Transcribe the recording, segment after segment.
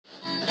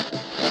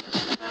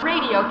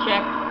Audio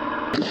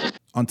check.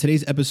 On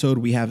today's episode,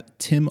 we have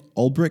Tim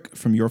Ulbrich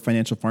from Your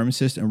Financial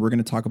Pharmacist, and we're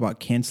going to talk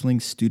about canceling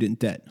student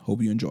debt.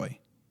 Hope you enjoy.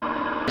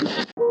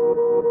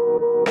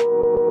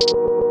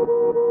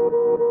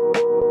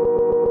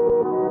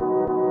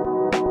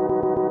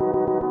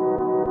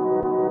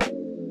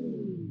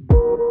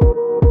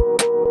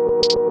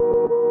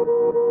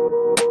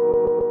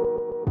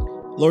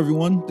 Hello,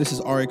 everyone. This is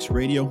RX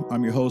Radio.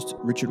 I'm your host,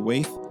 Richard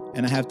Waith,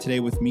 and I have today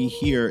with me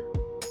here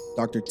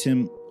Dr.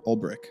 Tim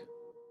Ulbrich.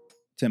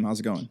 Tim,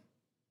 how's it going?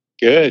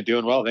 Good,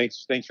 doing well.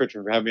 Thanks,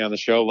 Richard, for having me on the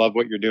show. Love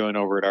what you're doing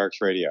over at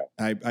RX Radio.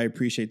 I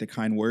appreciate the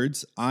kind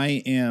words.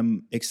 I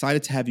am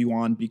excited to have you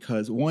on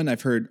because, one,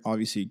 I've heard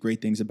obviously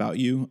great things about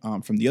you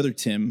from the other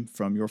Tim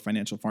from Your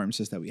Financial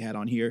Pharmacist that we had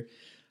on here.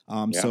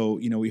 So,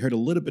 we heard a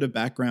little bit of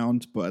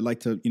background, but I'd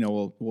like to,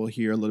 we'll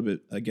hear a little bit,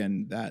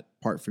 again, that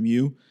part from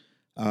you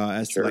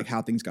as to like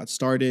how things got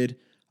started.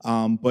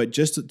 But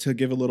just to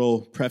give a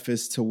little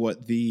preface to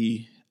what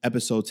the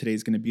episode today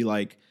is going to be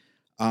like,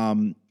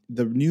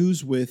 the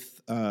news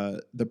with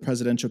the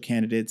presidential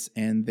candidates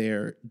and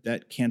their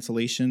debt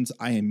cancellations,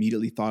 I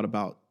immediately thought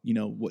about,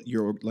 what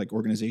your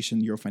organization,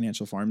 Your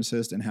Financial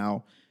Pharmacist, and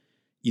how,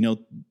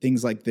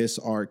 things like this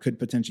could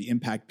potentially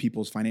impact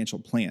people's financial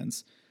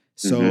plans.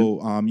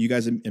 So you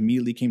guys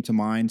immediately came to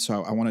mind.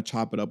 So I want to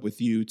chop it up with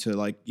you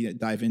to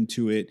dive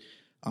into it,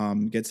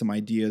 get some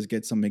ideas,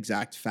 get some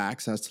exact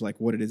facts as to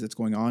what it is that's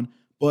going on.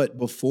 But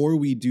before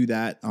we do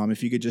that,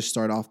 if you could just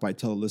start off by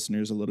telling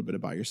listeners a little bit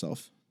about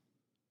yourself.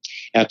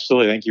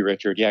 Absolutely. Thank you,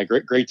 Richard. Yeah,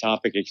 great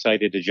topic.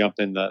 Excited to jump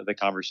in the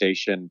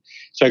conversation.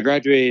 So I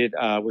graduated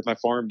with my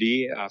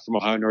PharmD from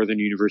Ohio Northern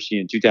University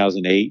in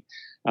 2008.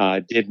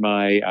 Did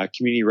my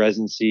community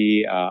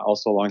residency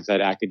also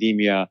alongside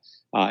academia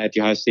at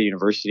The Ohio State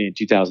University in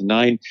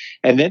 2009.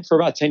 And then for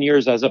about 10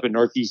 years, I was up at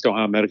Northeast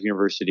Ohio Medical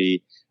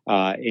University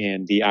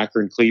in the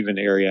Akron-Cleveland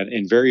area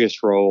in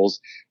various roles,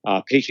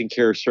 patient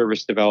care,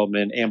 service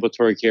development,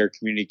 ambulatory care,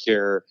 community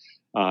care,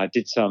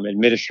 did some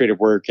administrative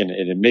work in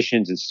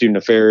admissions and student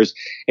affairs,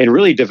 and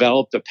really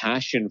developed a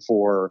passion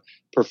for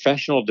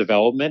professional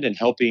development and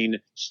helping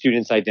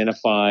students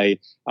identify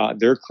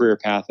their career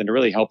path and to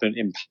really help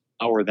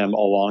empower them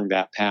along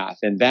that path.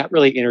 And that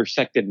really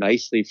intersected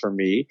nicely for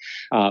me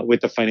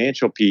with the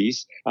financial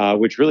piece,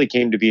 which really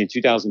came to be in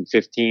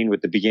 2015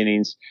 with the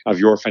beginnings of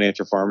Your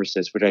Financial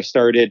Pharmacist, which I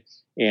started.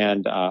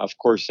 And of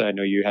course, I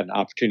know you had an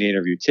opportunity to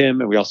interview Tim,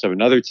 and we also have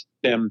another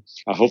Tim.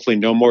 Hopefully,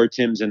 no more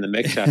Tims in the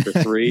mix after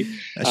 3.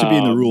 That should be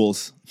in the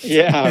rules.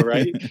 Yeah,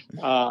 right.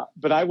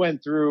 But I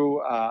went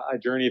through a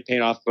journey of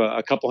paying off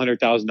a couple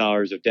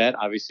 $100,000 of debt.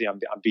 Obviously, I'm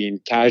being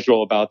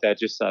casual about that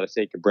just for the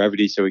sake of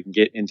brevity, so we can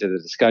get into the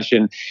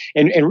discussion.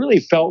 And really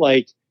felt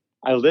like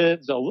I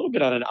lived a little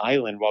bit on an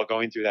island while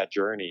going through that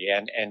journey,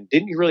 and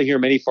didn't really hear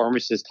many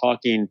pharmacists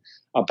talking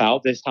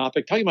about this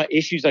topic, talking about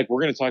issues like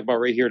we're going to talk about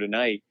right here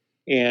tonight.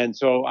 And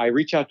so I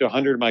reached out to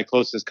 100 of my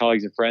closest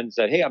colleagues and friends and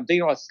said, hey, I'm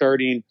thinking about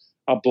starting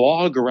a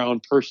blog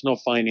around personal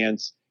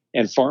finance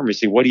and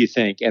pharmacy. What do you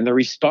think? And the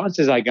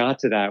responses I got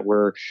to that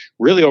were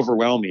really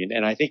overwhelming.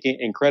 And I think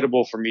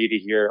incredible for me to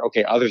hear,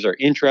 okay, others are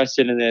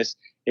interested in this.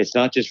 It's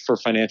not just for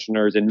financial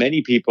nerds. And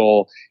many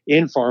people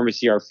in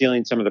pharmacy are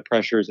feeling some of the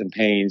pressures and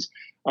pains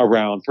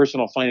around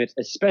personal finance,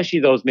 especially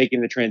those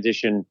making the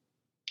transition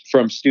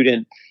from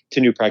student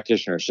to new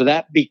practitioner. So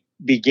that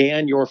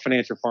began Your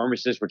Financial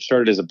Pharmacist, which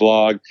started as a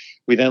blog.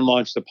 We then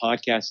launched the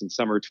podcast in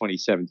summer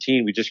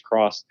 2017. We just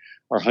crossed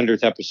our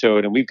 100th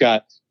episode, and we've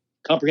got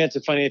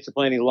comprehensive financial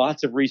planning,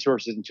 lots of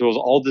resources and tools,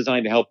 all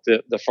designed to help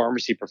the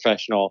pharmacy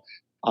professional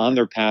on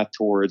their path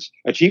towards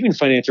achieving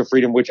financial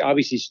freedom, which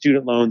obviously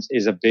student loans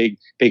is a big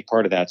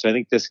part of that. So I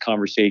think this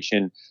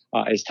conversation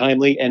is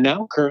timely. And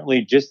now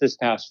currently, just this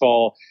past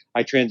fall,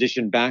 I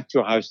transitioned back to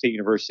Ohio State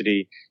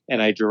University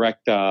and I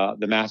direct the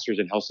Master's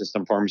in Health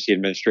System Pharmacy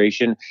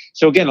Administration.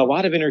 So again, a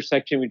lot of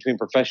intersection between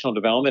professional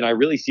development. I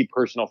really see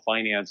personal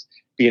finance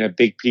being a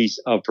big piece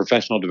of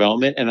professional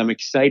development. And I'm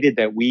excited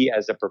that we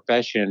as a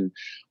profession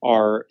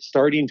are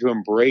starting to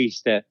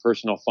embrace that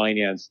personal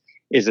finance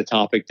is a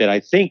topic that I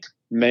think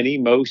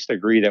most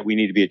agree that we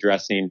need to be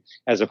addressing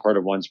as a part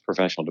of one's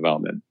professional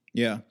development.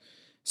 Yeah.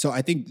 So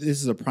I think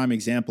this is a prime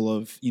example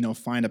of,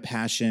 find a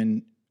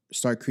passion,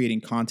 start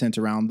creating content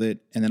around it,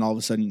 and then all of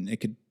a sudden it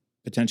could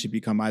potentially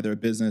become either a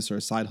business or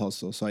a side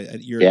hustle. So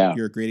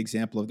you're a great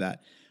example of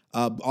that.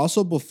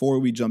 Also, before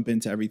we jump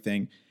into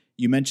everything,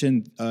 you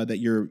mentioned that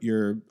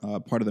you're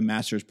part of the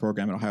master's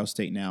program at Ohio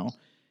State now.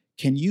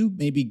 Can you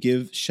maybe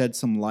shed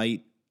some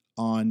light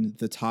on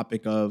the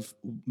topic of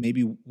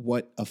maybe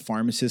what a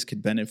pharmacist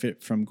could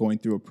benefit from going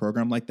through a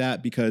program like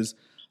that? Because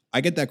I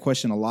get that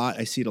question a lot.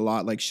 I see it a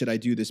lot. Like, should I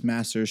do this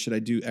master's? Should I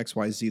do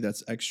XYZ?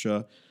 That's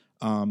extra,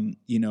 an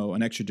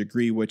extra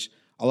degree, which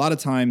a lot of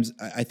times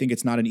I think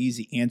it's not an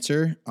easy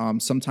answer.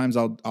 Sometimes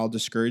I'll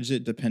discourage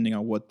it depending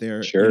on what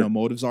their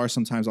motives are.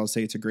 Sometimes I'll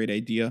say it's a great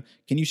idea.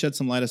 Can you shed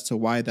some light as to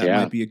why that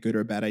might be a good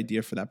or bad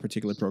idea for that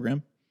particular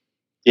program?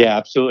 Yeah,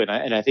 absolutely.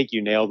 And I think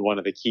you nailed one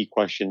of the key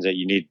questions that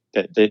you need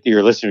that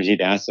your listeners need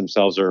to ask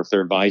themselves, or if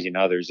they're advising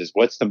others, is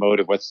what's the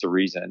motive? What's the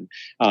reason?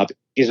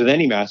 Because with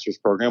any master's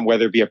program,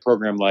 whether it be a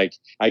program like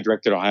I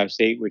directed at Ohio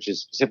State, which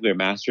is specifically a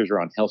master's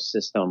around health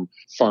system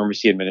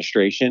pharmacy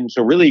administration,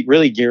 so really,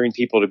 really gearing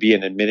people to be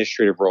in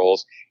administrative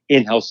roles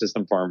in health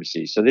system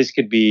pharmacy. So this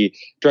could be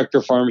director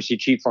of pharmacy,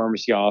 chief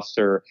pharmacy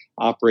officer,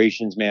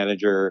 operations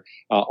manager,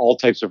 all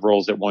types of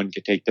roles that one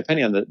could take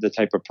depending on the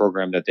type of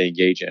program that they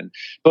engage in.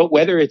 But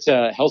whether it's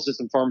a health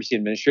system pharmacy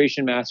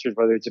administration master's,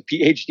 whether it's a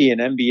PhD, an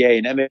MBA,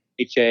 an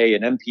MHA,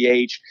 an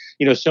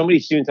MPH, so many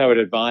students I would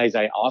advise,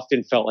 I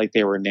often felt like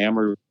they were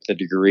enamored with the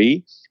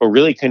degree or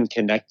really couldn't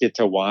connect it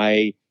to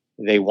why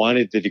they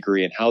wanted the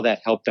degree and how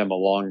that helped them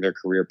along their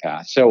career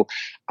path. So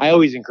I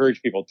always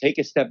encourage people, take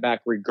a step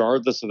back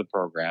regardless of the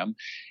program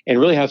and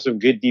really have some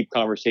good, deep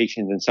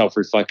conversations and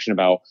self-reflection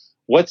about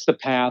what's the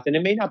path. And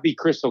it may not be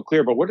crystal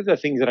clear, but what are the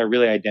things that I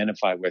really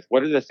identify with?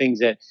 What are the things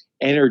that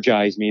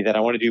energize me that I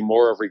want to do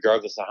more of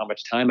regardless of how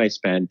much time I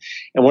spend?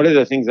 And what are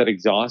the things that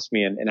exhaust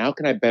me? And how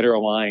can I better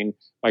align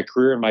my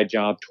career and my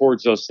job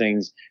towards those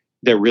things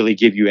that really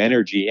give you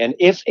energy? And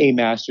if a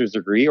master's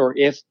degree or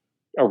if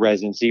a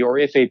residency or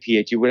if a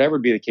PhD, whatever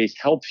be the case,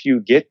 helps you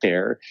get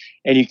there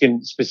and you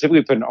can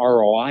specifically put an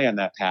ROI on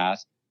that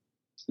path,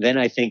 then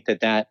I think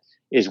that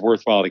is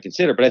worthwhile to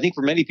consider. But I think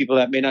for many people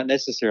that may not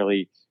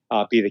necessarily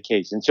be the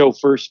case. And so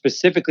for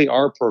specifically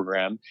our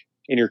program,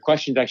 and your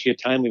question is actually a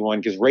timely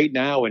one, because right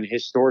now and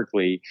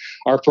historically,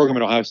 our program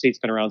at Ohio State's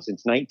been around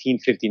since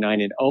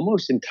 1959, and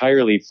almost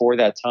entirely for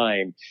that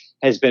time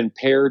has been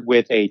paired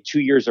with a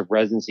 2 years of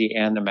residency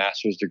and a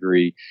master's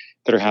degree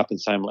that are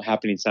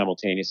happening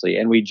simultaneously.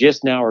 And we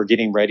just now are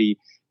getting ready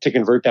to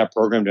convert that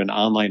program to an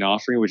online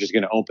offering, which is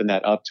going to open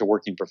that up to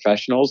working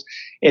professionals.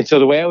 And so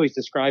the way I always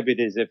describe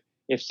it is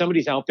if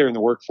somebody's out there in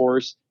the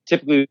workforce,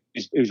 typically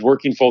who's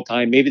working full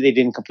time, maybe they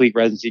didn't complete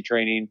residency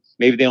training,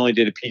 maybe they only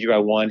did a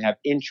PGY1, have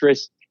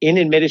interest in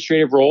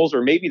administrative roles,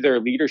 or maybe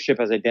their leadership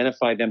has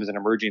identified them as an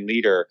emerging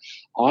leader,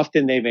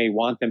 often they may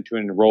want them to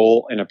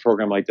enroll in a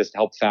program like this to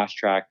help fast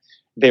track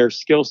their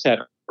skill set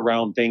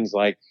around things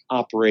like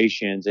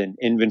operations and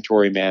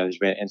inventory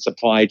management and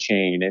supply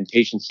chain and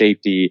patient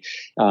safety,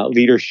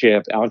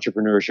 leadership,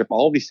 entrepreneurship,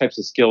 all these types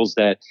of skills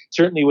that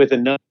certainly with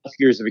enough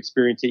years of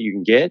experience that you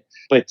can get,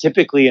 but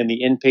typically in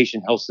the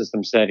inpatient health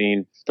system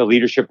setting, the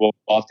leadership will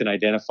often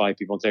identify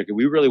people and say, okay,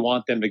 we really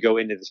want them to go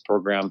into this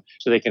program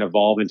so they can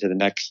evolve into the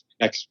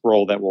next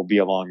role that will be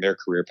along their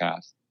career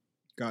path.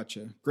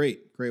 Gotcha. Great.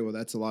 Well,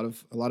 that's a lot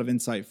of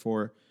insight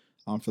for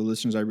the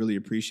listeners. I really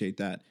appreciate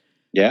that.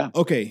 Yeah.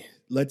 Okay,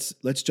 let's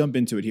jump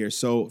into it here.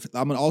 So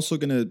I'm also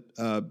going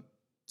to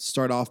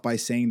start off by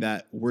saying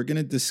that we're going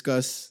to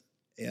discuss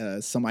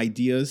some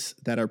ideas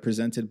that are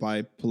presented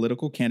by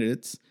political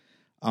candidates.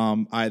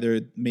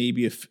 Either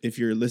maybe if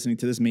you're listening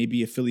to this, may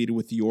be affiliated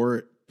with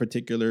your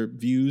particular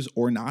views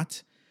or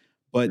not.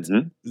 But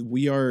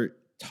we are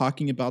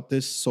talking about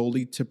this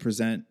solely to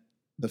present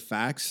the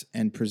facts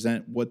and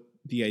present what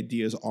the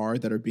ideas are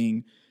that are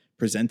being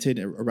presented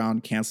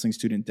around canceling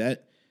student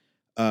debt.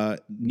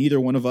 Neither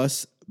one of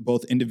us,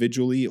 both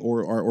individually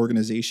or our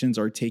organizations,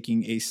 are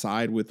taking a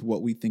side with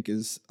what we think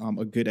is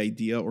a good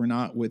idea or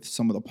not with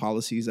some of the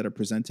policies that are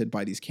presented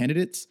by these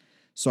candidates.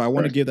 So I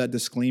want to give that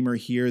disclaimer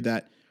here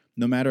that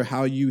no matter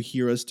how you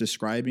hear us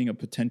describing a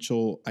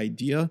potential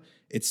idea,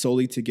 it's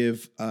solely to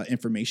give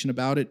information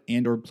about it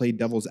and or play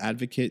devil's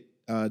advocate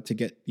to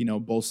get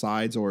both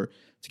sides or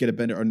to get a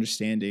better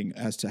understanding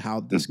as to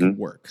how this could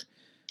work.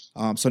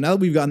 So now that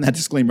we've gotten that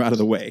disclaimer out of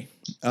the way,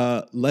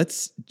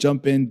 let's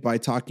jump in by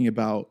talking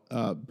about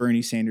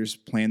Bernie Sanders'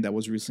 plan that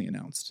was recently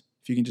announced.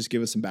 If you can just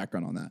give us some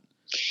background on that.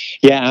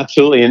 Yeah,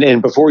 absolutely.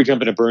 And before we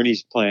jump into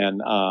Bernie's plan,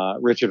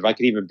 Richard, if I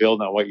could even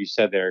build on what you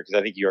said there, because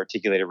I think you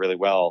articulated really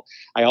well.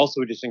 I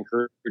also would just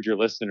encourage your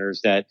listeners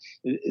that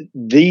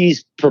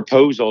these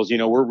proposals,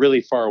 we're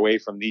really far away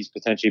from these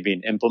potentially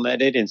being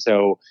implemented. And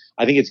so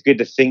I think it's good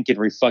to think and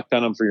reflect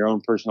on them for your own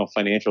personal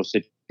financial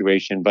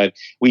situation. But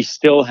we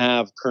still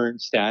have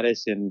current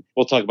status, and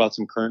we'll talk about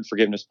some current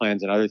forgiveness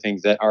plans and other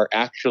things that are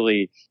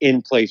actually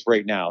in place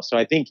right now. So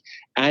I think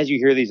as you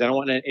hear these, I don't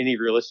want any of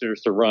your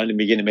listeners to run and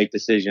begin to make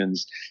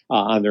decisions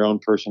on their own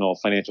personal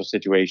financial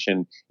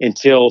situation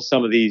until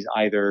some of these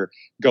either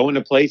go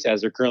into place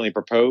as they're currently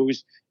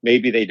proposed,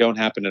 maybe they don't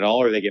happen at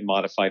all, or they get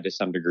modified to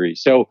some degree.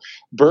 So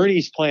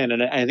Bernie's plan,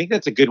 and I think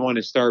that's a good one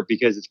to start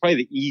because it's probably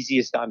the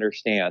easiest to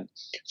understand.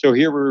 So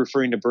here we're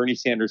referring to Bernie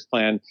Sanders'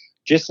 plan,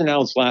 just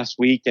announced last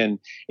week, and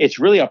it's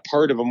really a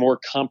part of a more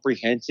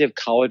comprehensive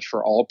College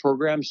for All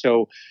program.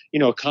 So,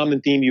 a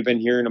common theme you've been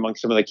hearing among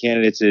some of the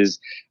candidates is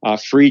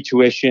free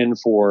tuition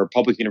for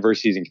public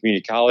universities and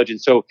community college.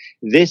 And so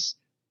this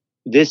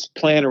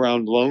plan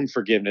around loan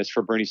forgiveness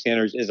for Bernie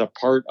Sanders is a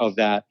part of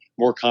that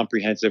more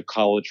comprehensive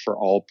College for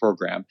All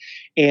program.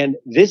 And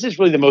this is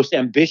really the most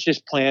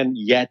ambitious plan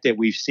yet that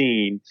we've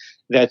seen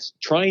that's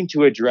trying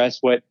to address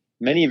what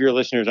many of your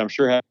listeners, I'm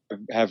sure,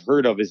 have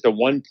heard of is the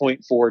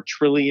 $1.4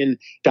 trillion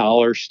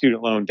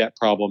student loan debt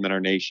problem in our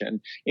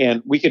nation.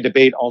 And we could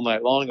debate all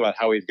night long about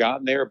how we've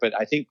gotten there, but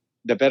I think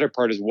the better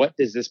part is what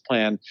does this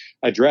plan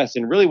address?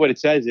 And really what it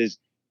says is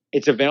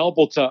it's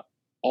available to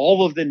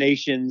all of the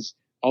nation's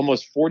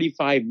almost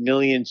 45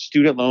 million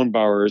student loan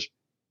borrowers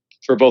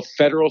for both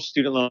federal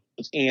student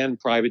loans and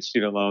private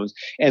student loans.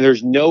 And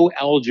there's no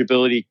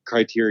eligibility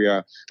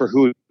criteria for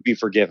who would be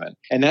forgiven.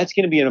 And that's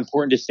going to be an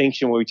important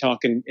distinction when we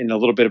talk in a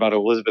little bit about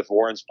Elizabeth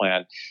Warren's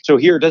plan. So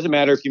here, it doesn't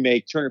matter if you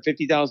make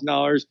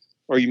 $250,000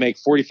 or you make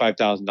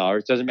 $45,000.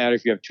 It doesn't matter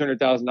if you have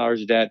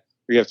 $200,000 of debt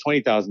or you have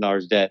 $20,000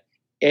 of debt.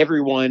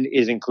 Everyone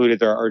is included.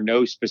 There are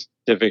no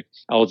specific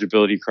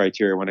eligibility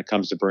criteria when it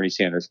comes to Bernie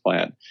Sanders'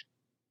 plan.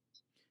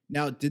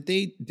 Now,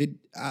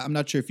 I'm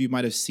not sure if you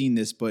might have seen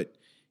this, but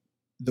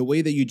the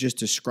way that you just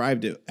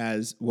described it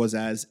as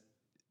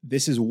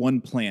this is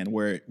one plan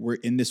where we're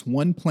in this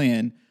one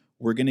plan,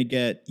 we're going to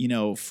get,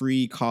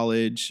 free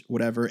college,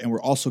 whatever. And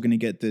we're also going to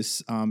get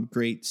this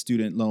great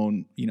student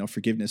loan,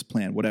 forgiveness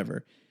plan,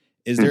 whatever.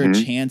 Is there a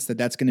chance that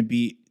that's going to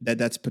be,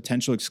 that's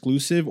potential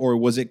exclusive, or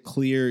was it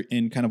clear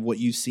in kind of what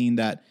you've seen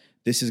that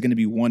this is going to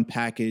be one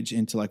package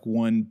into like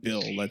one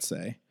bill, let's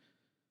say?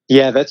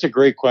 Yeah, that's a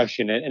great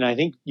question. And I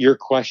think your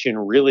question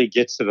really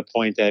gets to the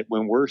point that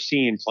when we're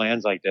seeing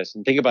plans like this,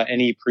 and think about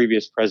any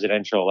previous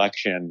presidential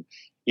election,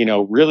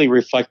 really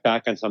reflect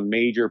back on some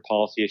major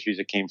policy issues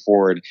that came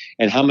forward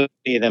and how many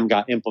of them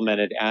got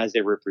implemented as they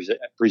were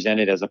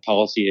presented as a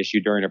policy issue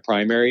during a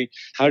primary.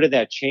 How did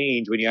that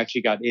change when you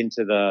actually got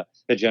into the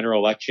general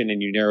election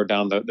and you narrowed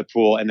down the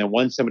pool? And then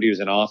once somebody was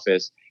in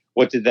office,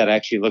 what did that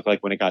actually look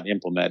like when it got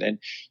implemented?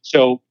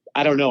 So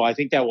I don't know. I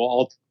think that will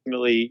ultimately,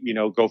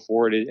 go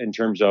forward in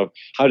terms of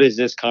how does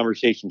this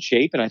conversation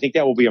shape? And I think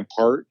that will be in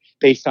part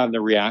based on the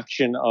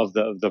reaction of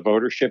the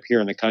votership here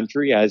in the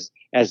country as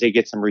they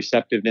get some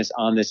receptiveness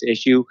on this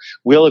issue.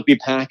 Will it be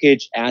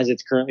packaged as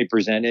it's currently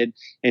presented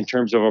in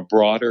terms of a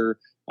broader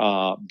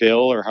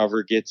bill, or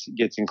however it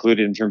gets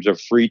included in terms of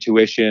free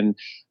tuition?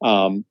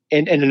 And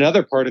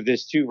another part of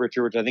this too,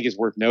 Richard, which I think is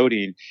worth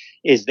noting,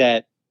 is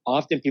that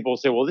often people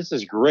say, well, this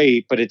is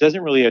great, but it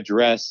doesn't really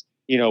address,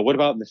 what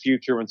about in the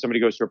future when somebody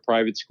goes to a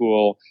private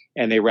school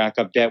and they rack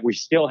up debt? We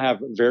still have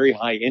very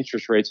high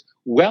interest rates,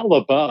 well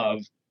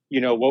above,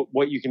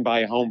 what you can buy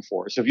a home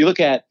for. So if you look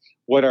at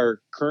what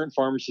our current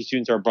pharmacy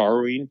students are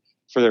borrowing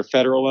for their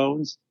federal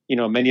loans,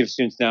 many of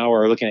students now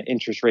are looking at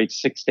interest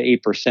rates 6 to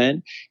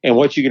 8%. And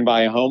what you can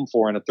buy a home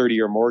for on a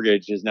 30-year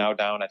mortgage is now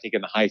down, I think,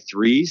 in the high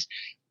threes.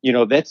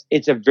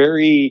 It's a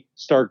very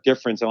stark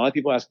difference. And a lot of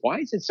people ask, why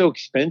is it so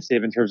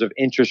expensive in terms of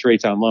interest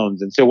rates on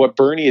loans? And so what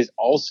Bernie is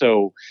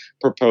also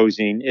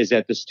proposing is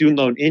that the student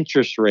loan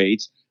interest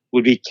rates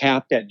would be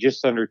capped at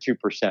just under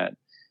 2%.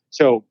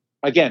 So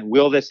again,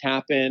 will this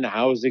happen?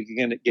 How is it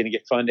going to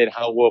get funded?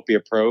 How will it be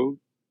approved?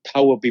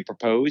 How will it be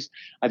proposed?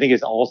 I think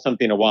it's all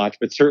something to watch.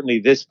 But certainly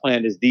this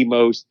plan is the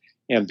most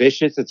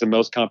ambitious. It's the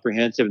most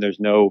comprehensive, and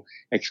there's no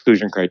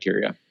exclusion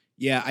criteria.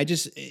 Yeah,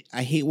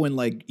 I hate when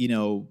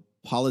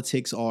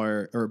politicians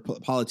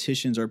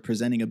are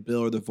presenting a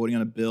bill or they're voting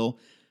on a bill,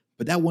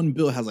 but that one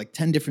bill has like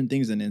 10 different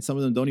things in it, and some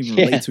of them don't even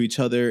relate to each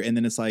other. And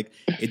then it's like,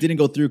 it didn't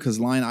go through because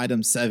line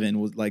item 7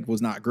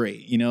 was not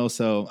great,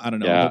 So I don't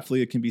know. Yeah.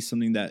 Hopefully it can be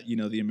something that,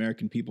 the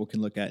American people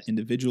can look at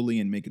individually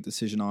and make a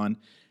decision on,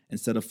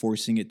 instead of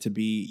forcing it to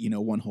be,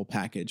 one whole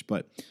package.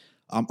 But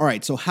all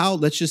right. So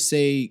let's just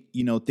say,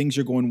 things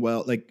are going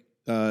well. Like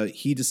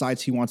he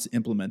decides he wants to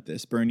implement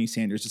this. Bernie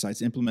Sanders decides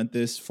to implement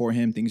this for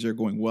him. Things are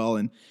going well.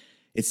 And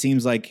it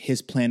seems like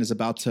his plan is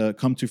about to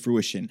come to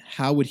fruition.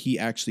 How would he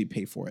actually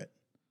pay for it?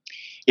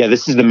 Yeah,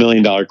 this is the $1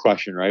 million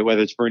question, right?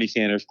 Whether it's Bernie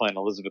Sanders' plan,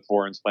 Elizabeth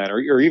Warren's plan,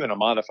 or even a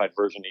modified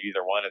version of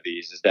either one of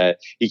these, is that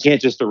you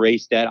can't just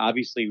erase debt.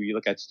 Obviously, when you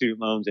look at student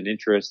loans and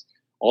interest,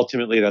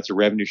 ultimately that's a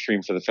revenue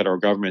stream for the federal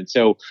government.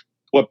 So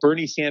what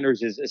Bernie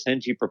Sanders is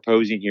essentially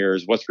proposing here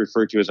is what's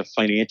referred to as a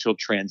financial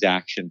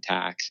transaction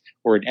tax,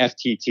 or an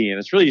FTT. And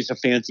it's really just a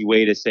fancy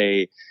way to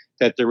say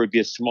that there would be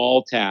a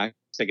small tax,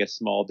 I guess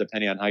small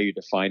depending on how you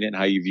define it and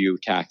how you view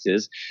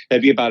taxes.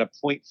 That'd be about a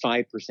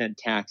 0.5%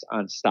 tax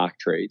on stock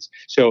trades.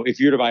 So if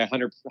you were to buy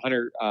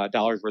 $100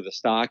 worth of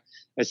stock,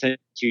 essentially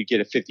you'd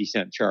get a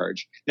 50-cent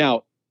charge.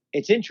 Now,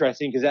 it's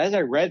interesting because as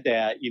I read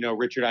that,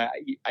 Richard,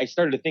 I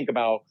started to think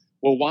about,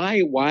 well,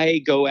 why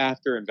go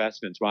after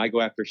investments? Why go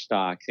after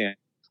stocks? And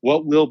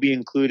what will be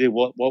included?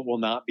 What will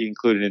not be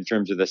included in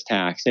terms of this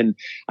tax? And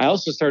I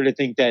also started to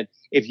think that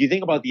if you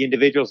think about the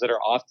individuals that are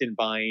often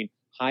buying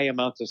high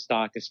amounts of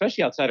stock,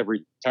 especially outside of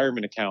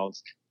retirement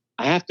accounts,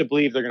 I have to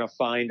believe they're going to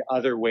find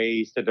other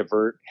ways to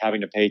divert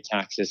having to pay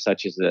taxes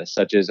such as this,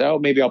 oh,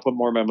 maybe I'll put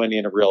more of my money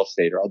into real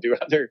estate, or I'll do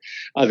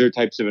other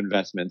types of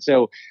investments.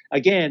 So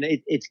again,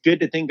 it's good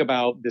to think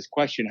about this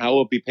question, how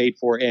will it be paid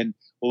for? And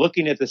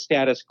looking at the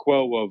status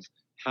quo of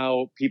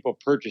how people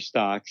purchase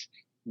stocks,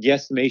 the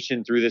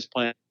estimation through this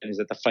plan is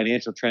that the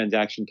financial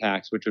transaction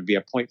tax, which would be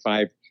a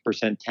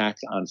 0.5%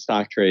 tax on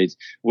stock trades,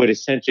 would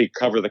essentially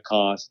cover the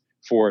cost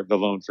for the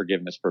loan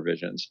forgiveness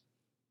provisions.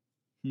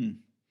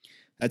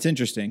 That's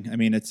interesting. I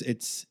mean,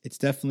 it's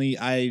definitely,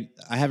 I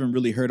haven't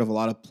really heard of a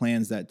lot of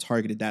plans that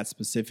targeted that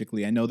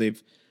specifically. I know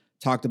they've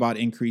talked about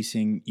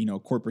increasing,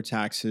 corporate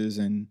taxes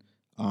and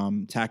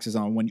taxes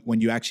on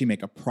when you actually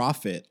make a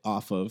profit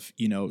off of,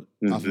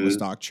 off of a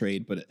stock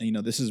trade. But,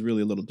 this is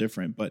really a little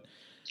different. But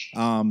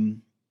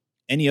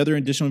Any other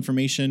additional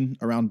information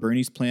around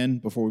Bernie's plan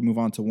before we move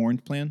on to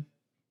Warren's plan?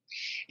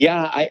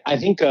 Yeah, I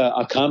think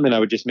a comment I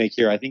would just make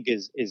here, I think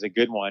is a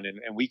good one,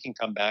 and we can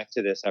come back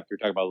to this after we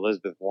talk about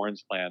Elizabeth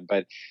Warren's plan.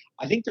 But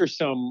I think there's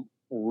some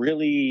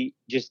really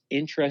just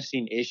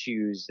interesting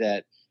issues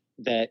that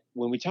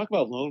when we talk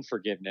about loan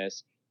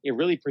forgiveness, it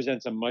really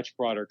presents a much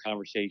broader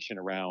conversation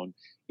around,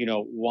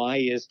 why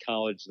is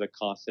college the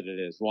cost that it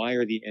is? Why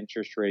are the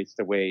interest rates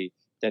the way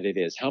that it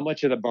is? How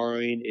much of the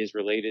borrowing is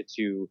related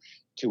to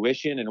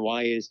tuition, and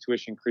why is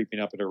tuition creeping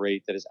up at a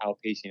rate that is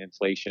outpacing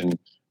inflation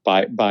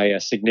by a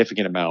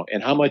significant amount?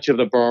 And how much of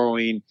the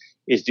borrowing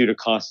is due to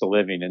cost of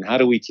living? And how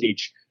do we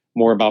teach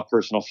more about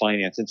personal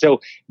finance? And so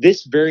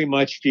this very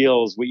much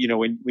feels, when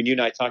you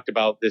and I talked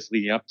about this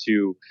leading up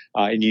to,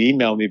 and you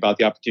emailed me about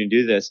the opportunity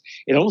to do this,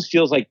 it almost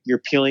feels like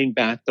you're peeling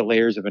back the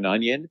layers of an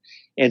onion.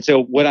 And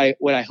so what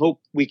I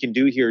hope we can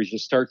do here is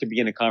just start to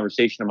begin a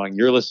conversation among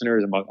your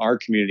listeners, among our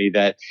community,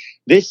 that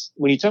this,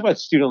 when you talk about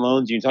student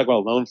loans, you talk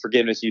about loan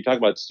forgiveness, you talk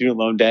about student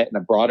loan debt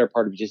and a broader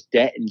part of just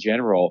debt in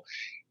general,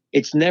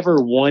 it's never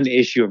one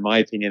issue, in my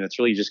opinion, that's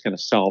really just going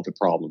to solve the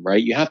problem,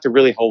 right? You have to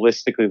really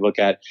holistically look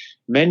at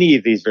many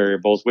of these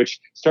variables, which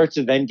starts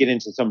to then get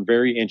into some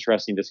very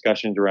interesting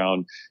discussions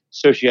around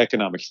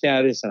socioeconomic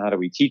status and how do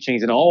we teach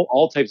things, and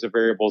all types of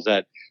variables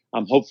that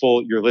I'm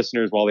hopeful your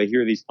listeners, while they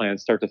hear these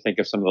plans, start to think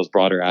of some of those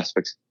broader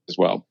aspects as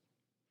well.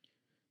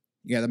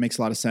 Yeah, that makes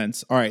a lot of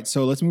sense. All right,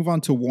 so let's move on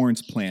to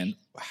Warren's plan.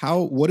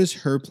 What is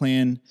her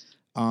plan?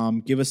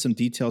 Give us some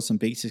details, some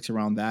basics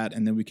around that,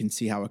 and then we can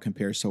see how it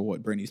compares to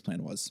what Bernie's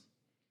plan was.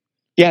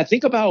 Yeah,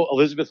 think about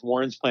Elizabeth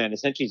Warren's plan.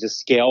 Essentially, it's a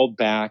scaled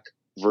back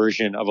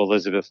version of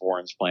Elizabeth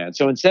Warren's plan.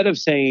 So instead of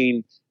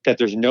saying that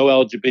there's no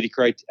eligibility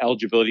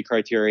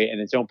criteria and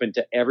it's open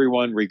to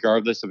everyone,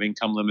 regardless of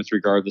income limits,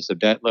 regardless of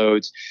debt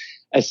loads,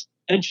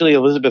 essentially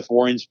Elizabeth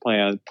Warren's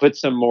plan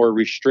puts some more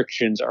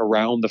restrictions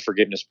around the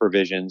forgiveness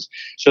provisions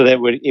so that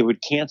it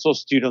would cancel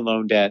student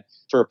loan debt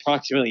for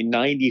approximately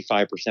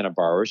 95% of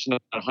borrowers,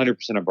 not 100%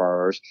 of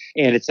borrowers.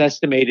 And it's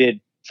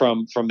estimated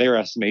from their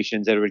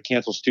estimations that it would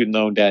cancel student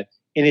loan debt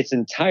in its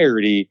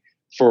entirety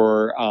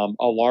for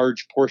a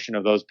large portion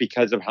of those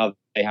because of how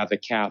they have the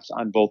caps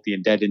on both the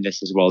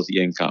indebtedness as well as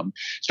the income.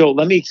 So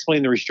let me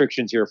explain the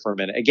restrictions here for a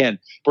minute. Again,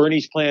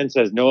 Bernie's plan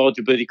says no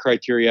eligibility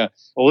criteria.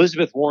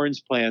 Elizabeth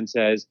Warren's plan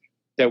says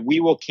that we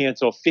will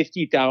cancel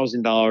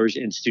 $50,000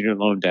 in student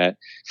loan debt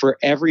for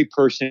every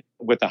person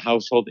with a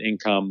household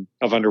income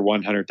of under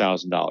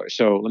 $100,000.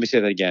 So let me say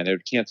that again. It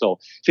would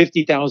cancel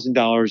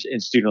 $50,000 in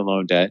student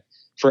loan debt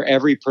for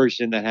every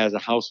person that has a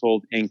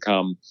household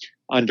income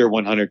under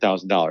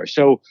 $100,000.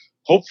 So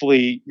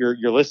hopefully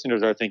your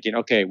listeners are thinking,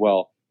 okay,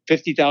 well,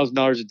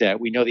 $50,000 of debt.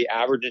 We know the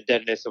average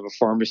indebtedness of a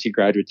pharmacy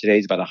graduate today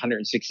is about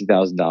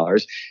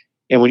 $160,000.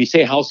 And when you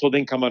say household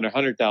income under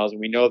 $100,000,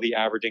 we know the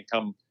average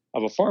income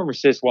of a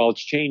pharmacist, while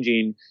it's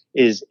changing,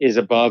 is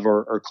above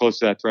or close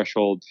to that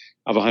threshold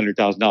of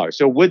 $100,000.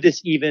 So would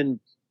this even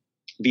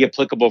be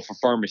applicable for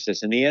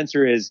pharmacists? And the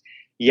answer is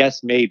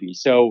yes, maybe.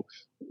 So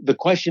the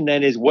question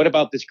then is, what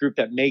about this group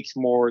that makes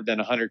more than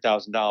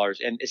 $100,000?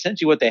 And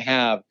essentially what they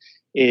have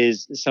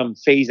is some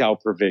phase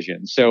out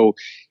provision. So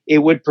it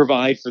would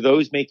provide for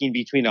those making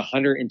between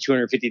 $100,000 and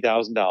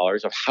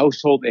 $250,000 of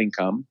household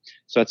income.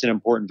 So that's an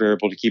important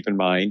variable to keep in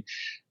mind,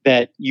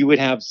 that you would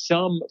have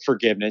some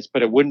forgiveness,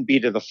 but it wouldn't be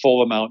to the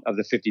full amount of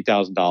the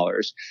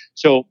 $50,000.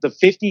 So the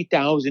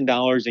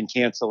 $50,000 in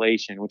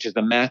cancellation, which is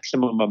the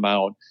maximum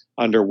amount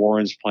under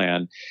Warren's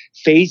plan,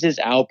 phases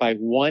out by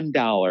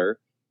 $1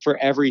 for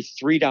every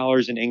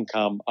 $3 in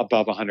income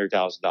above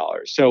 $100,000.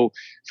 So,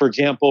 for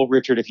example,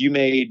 Richard, if you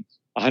made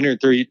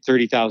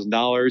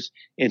 $130,000,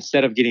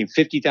 instead of getting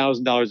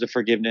 $50,000 of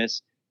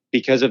forgiveness,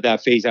 because of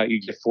that phase out,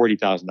 you get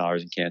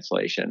 $40,000 in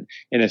cancellation.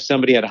 And if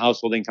somebody had a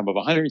household income of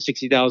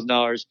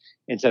 $160,000,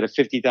 instead of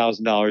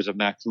 $50,000 of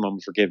maximum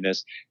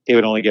forgiveness, they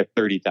would only get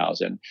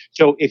 $30,000.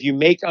 So if you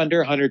make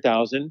under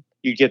 $100,000,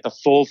 you get the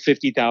full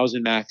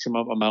 $50,000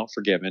 maximum amount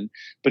forgiven.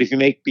 But if you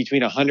make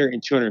between $100,000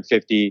 and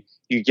 $250,000,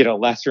 you get a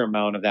lesser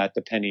amount of that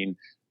depending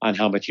on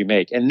how much you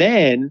make. And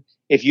then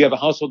if you have a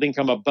household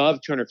income above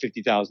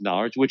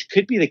 $250,000, which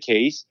could be the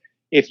case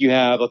if you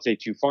have, let's say,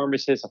 two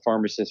pharmacists, a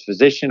pharmacist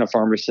physician, a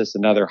pharmacist,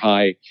 another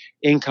high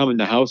income in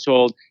the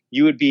household,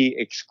 you would be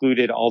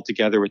excluded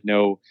altogether with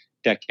no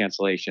debt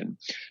cancellation.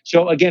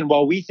 So again,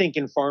 while we think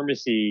in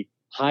pharmacy,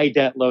 high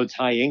debt loads,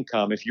 high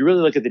income, if you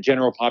really look at the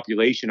general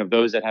population of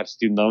those that have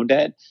student loan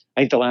debt,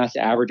 I think the last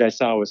average I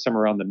saw was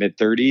somewhere around the mid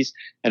 30s.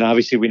 And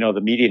obviously we know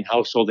the median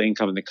household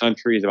income in the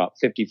country is about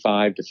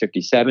 55 to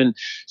 57.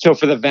 So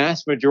for the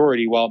vast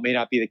majority, while it may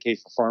not be the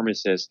case for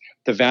pharmacists,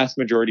 the vast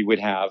majority would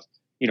have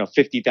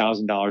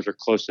 $50,000 or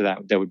close to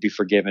that would be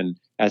forgiven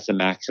as the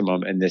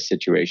maximum in this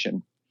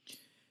situation.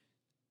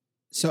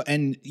 So,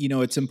 and,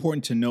 it's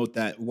important to note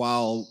that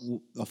while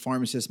a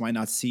pharmacist might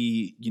not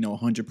see,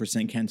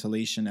 100%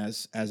 cancellation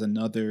as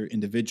another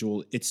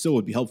individual, it still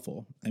would be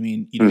helpful. I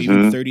mean,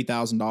 even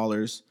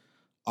 $30,000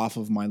 off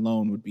of my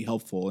loan would be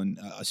helpful. And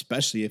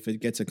especially if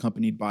it gets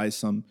accompanied by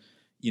some,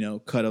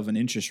 cut of an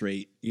interest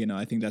rate.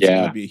 I think that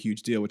would be a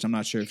huge deal, which I'm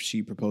not sure if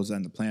she proposed that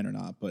in the plan or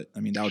not, but I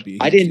mean, that would be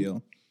a huge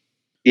deal.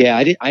 Yeah,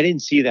 I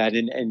didn't see that.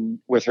 And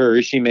with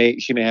her, she may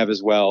have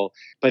as well.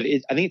 But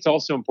I think it's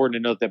also important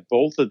to note that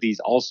both of these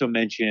also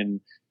mention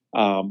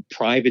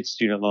private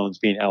student loans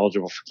being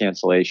eligible for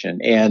cancellation.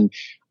 And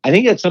I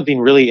think that's something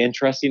really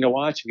interesting to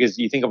watch, because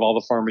you think of all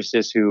the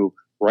pharmacists who,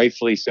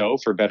 rightfully so,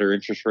 for better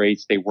interest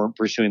rates, they weren't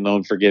pursuing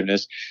loan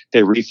forgiveness.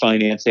 They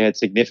refinanced. They had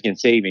significant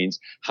savings.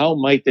 How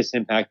might this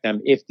impact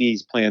them if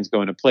these plans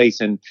go into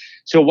place? And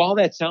so while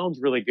that sounds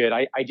really good,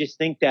 I just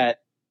think that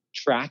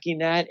tracking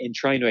that and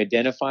trying to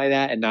identify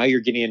that, and now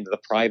you're getting into the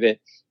private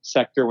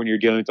sector when you're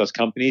dealing with those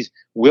companies,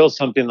 will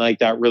something like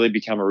that really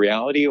become a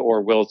reality,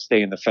 or will it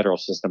stay in the federal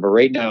system? But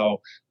right now,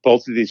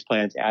 both of these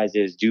plans, as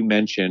is, do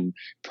mention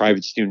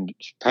private student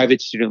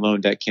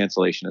loan debt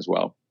cancellation as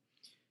well.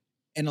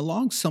 And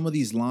along some of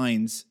these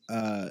lines,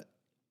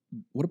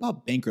 what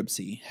about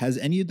bankruptcy? Has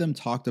any of them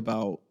talked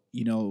about,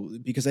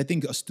 because I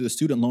think the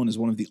student loan is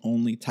one of the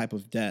only type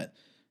of debt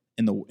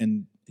in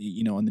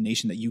the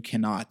nation that you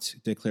cannot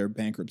declare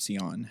bankruptcy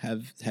on.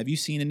 Have you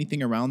seen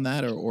anything around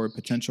that, or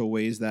potential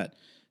ways that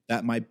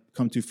might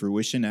come to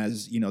fruition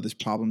as this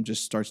problem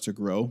just starts to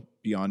grow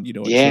beyond $1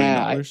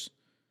 trillion?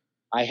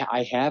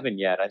 I haven't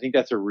yet. I think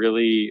that's a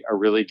really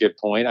good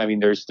point. I mean,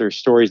 there's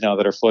stories now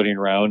that are floating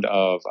around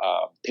of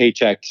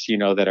paychecks,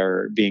 that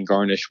are being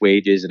garnished,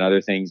 wages and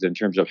other things, in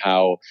terms of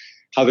how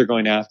they're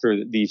going after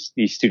these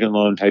student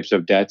loan types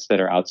of debts that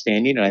are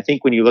outstanding. And I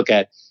think when you look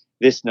at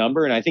this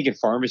number, and I think in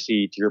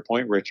pharmacy, to your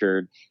point,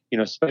 Richard,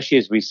 especially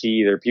as we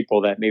see there are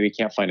people that maybe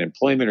can't find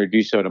employment or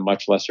do so at a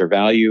much lesser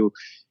value.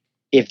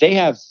 If they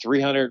have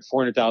 $300,000,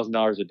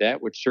 $400,000 of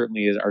debt, which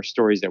certainly are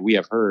stories that we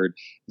have heard,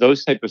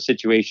 those type of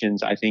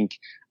situations, I think,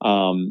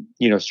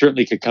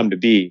 certainly could come to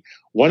be.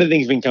 One of the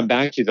things we can come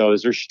back to, though,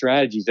 is there's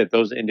strategies that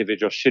those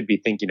individuals should be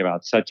thinking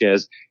about, such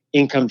as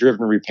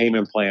income-driven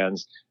repayment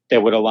plans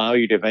that would allow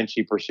you to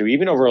eventually pursue,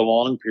 even over a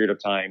long period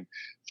of time,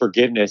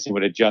 forgiveness, and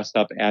would adjust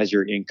up as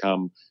your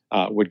income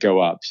would go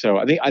up. So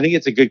I think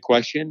it's a good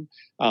question.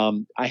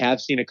 I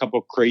have seen a couple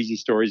of crazy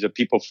stories of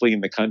people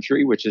fleeing the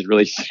country, which is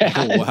really sad.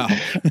 Oh, wow.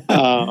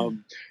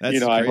 That's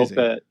crazy. I hope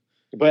that,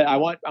 but I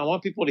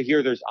want people to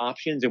hear there's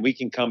options, and we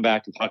can come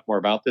back and talk more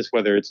about this,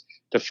 whether it's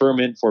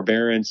deferment,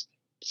 forbearance,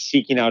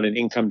 seeking out an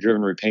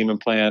income-driven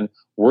repayment plan,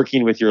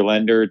 working with your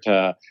lender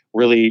to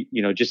really,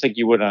 just like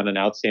you would on an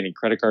outstanding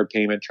credit card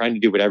payment, trying to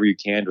do whatever you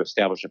can to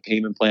establish a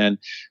payment plan.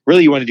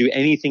 Really, you want to do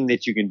anything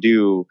that you can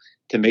do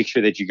to make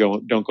sure that you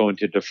don't go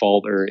into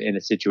default or in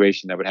a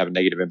situation that would have a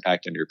negative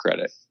impact on your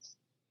credit.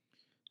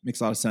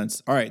 Makes a lot of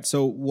sense. All right.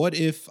 So what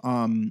if,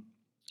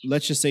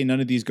 let's just say none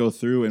of these go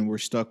through and we're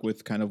stuck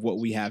with kind of what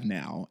we have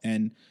now?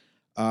 And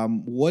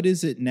what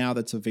is it now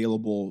that's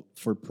available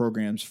for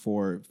programs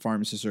for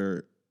pharmacists,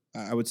 or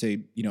I would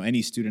say,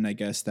 any student, I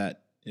guess,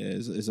 that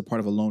is a part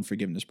of a loan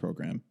forgiveness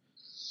program?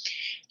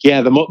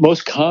 Yeah, the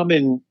most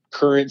common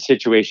current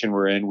situation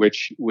we're in,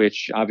 which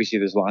obviously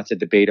there's lots of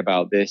debate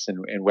about this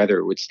and whether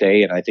it would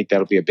stay. And I think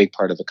that'll be a big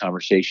part of the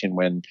conversation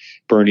when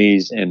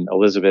Bernie's and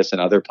Elizabeth's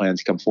and other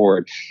plans come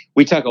forward.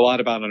 We talk a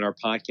lot about on our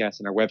podcast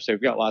and our website.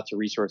 We've got lots of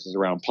resources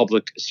around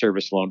public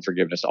service loan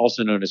forgiveness,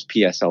 also known as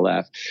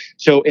PSLF.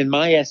 So in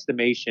my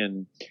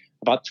estimation,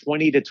 about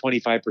 20 to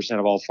 25%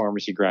 of all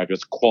pharmacy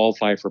graduates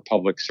qualify for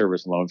public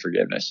service loan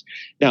forgiveness.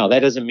 Now,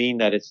 that doesn't mean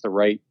that it's the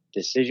right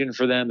decision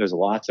for them. There's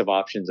lots of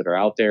options that are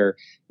out there.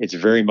 It's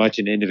very much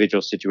an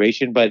individual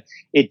situation, but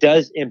it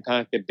does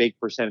impact a big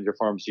percentage of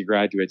pharmacy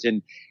graduates.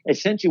 And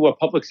essentially what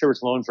public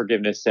service loan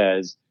forgiveness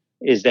says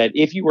is that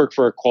if you work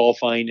for a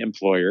qualifying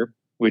employer,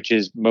 which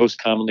is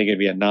most commonly going to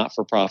be a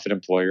not-for-profit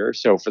employer.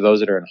 So for those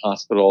that are in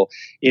hospital,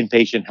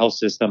 inpatient health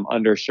system,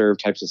 underserved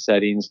types of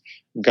settings,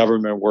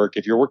 government work,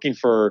 if you're working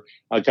for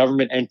a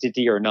government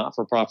entity or a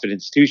not-for-profit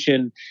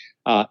institution,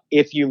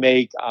 if you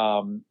make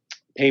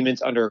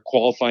payments under a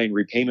qualifying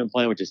repayment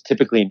plan, which is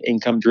typically an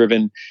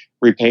income-driven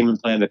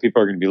repayment plan that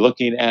people are going to be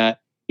looking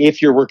at,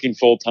 if you're working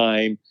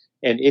full-time,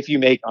 and if you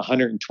make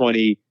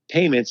 120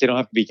 payments, they don't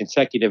have to be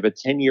consecutive, but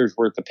 10 years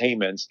worth of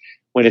payments,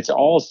 when it's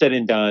all said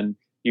and done,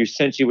 you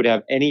essentially would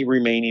have any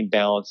remaining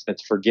balance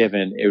that's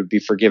forgiven. It would be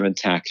forgiven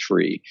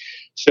tax-free.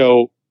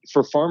 So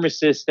for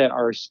pharmacists that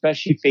are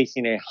especially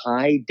facing a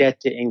high debt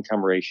to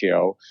income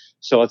ratio,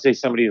 so let's say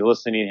somebody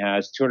listening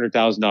has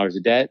 $200,000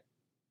 of debt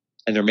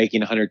and they're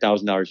making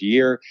 $100,000 a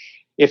year.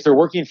 If they're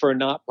working for a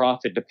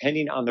not-profit,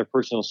 depending on their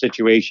personal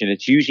situation,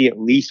 it's usually at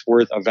least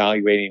worth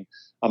evaluating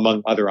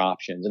among other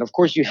options. And of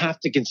course, you have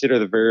to consider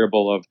the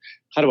variable of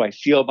how do I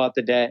feel about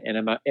the debt,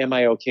 and am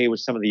I okay with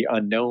some of the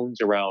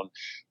unknowns around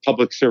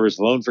public service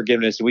loan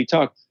forgiveness? And we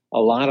talk a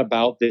lot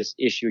about this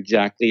issue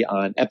exactly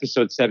on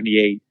episode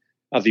 78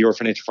 of the Your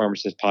Financial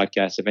Pharmacist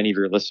podcast, if any of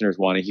your listeners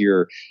want to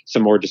hear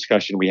some more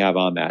discussion we have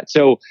on that.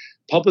 So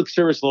public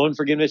service loan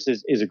forgiveness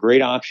is a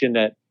great option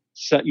that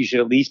you should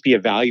at least be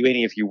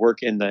evaluating if you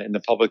work in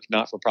the public,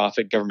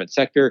 not-for-profit government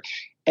sector.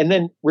 And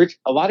then, Rich,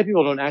 a lot of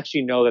people don't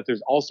actually know that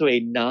there's also a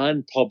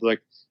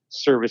non-public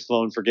service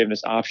loan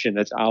forgiveness option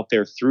that's out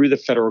there through the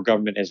federal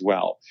government as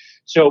well.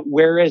 So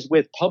whereas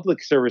with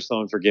public service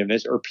loan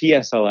forgiveness or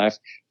PSLF,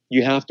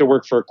 you have to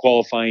work for a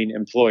qualifying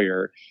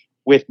employer.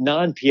 With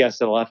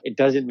non-PSLF, it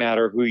doesn't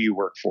matter who you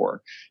work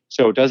for.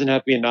 So it doesn't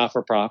have to be a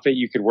not-for-profit.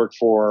 You could work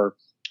for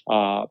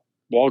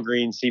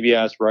Walgreens,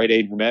 CVS, Rite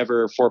Aid,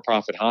 whomever,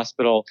 for-profit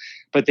hospital.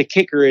 But the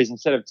kicker is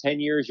instead of 10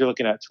 years, you're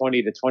looking at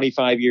 20 to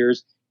 25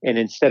 years. And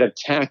instead of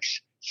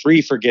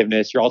tax-free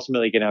forgiveness, you're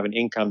ultimately going to have an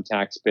income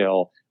tax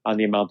bill on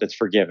the amount that's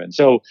forgiven.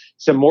 So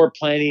some more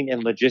planning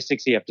and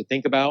logistics you have to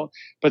think about.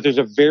 But there's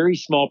a very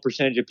small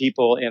percentage of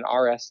people in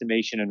our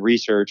estimation and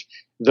research,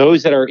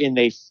 those that are in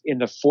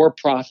the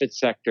for-profit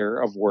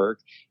sector of work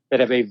that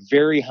have a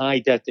very high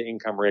debt to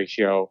income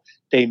ratio,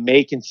 they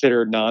may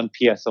consider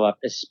non-PSLF,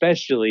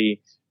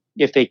 especially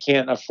if they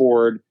can't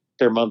afford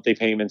their monthly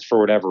payments for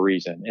whatever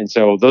reason. And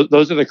so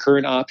those are the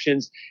current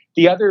options.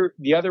 The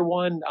other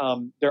one,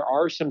 there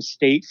are some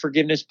state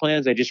forgiveness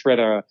plans. I just read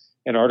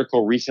an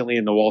article recently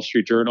in the Wall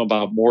Street Journal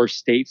about more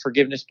state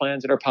forgiveness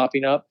plans that are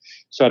popping up.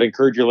 So I'd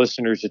encourage your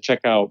listeners to check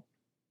out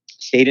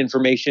state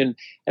information.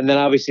 And then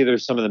obviously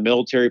there's some of the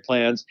military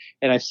plans.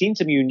 And I've seen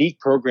some unique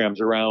programs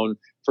around,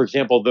 for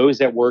example, those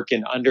that work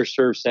in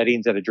underserved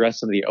settings that address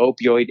some of the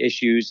opioid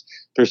issues.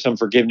 There's some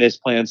forgiveness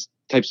plans,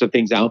 types of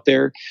things out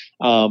there.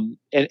 And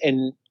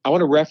I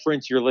want to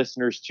reference your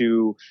listeners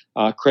to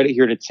credit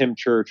here to Tim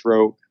Church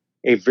wrote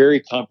a very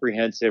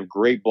comprehensive,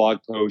 great blog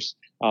post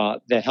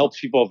that helps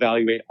people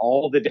evaluate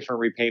all the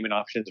different repayment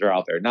options that are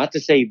out there. Not to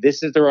say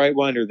this is the right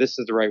one or this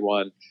is the right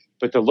one,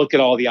 but to look at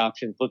all the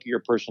options, look at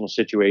your personal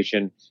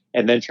situation,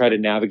 and then try to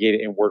navigate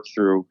it and work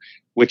through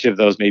which of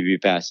those may be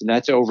best. And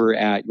that's over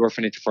at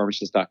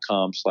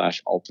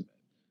yourfinancialpharmacist.com/ultimate.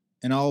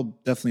 And I'll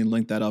definitely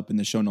link that up in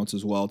the show notes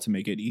as well to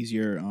make it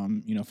easier.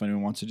 If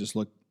anyone wants to just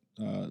look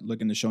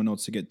in the show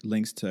notes to get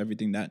links to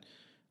everything that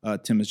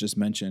Tim has just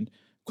mentioned.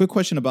 Quick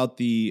question about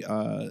the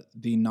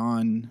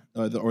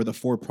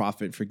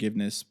for-profit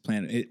forgiveness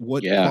plan.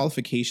 What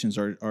qualifications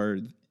are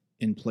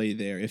in play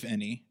there, if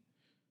any?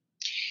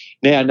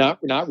 Yeah,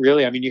 not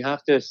really. I mean, you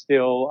have to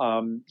still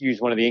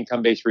use one of the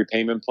income-based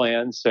repayment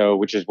plans,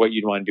 which is what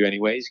you'd want to do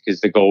anyways,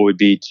 because the goal would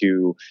be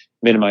to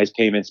minimize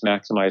payments,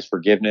 maximize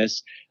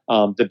forgiveness.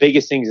 The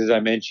biggest things, as I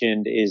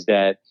mentioned, is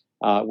that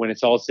when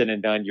it's all said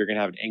and done, you're going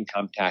to have an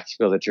income tax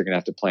bill that you're going to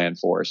have to plan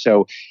for.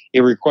 So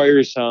it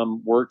requires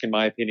some work, in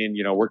my opinion,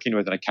 working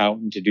with an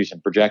accountant to do some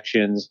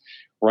projections,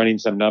 running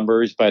some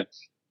numbers. But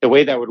the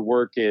way that would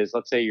work is,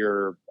 let's say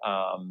your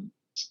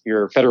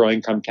federal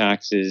income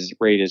taxes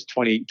rate is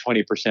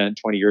 20%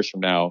 20 years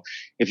from now.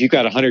 If you've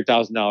got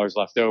 $100,000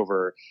 left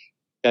over,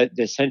 that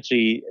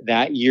essentially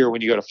that year when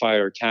you go to file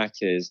your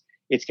taxes,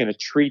 it's going to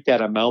treat that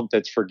amount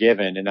that's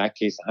forgiven, in that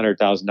case,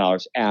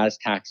 $100,000, as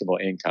taxable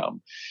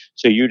income.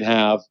 So you'd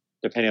have,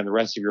 depending on the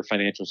rest of your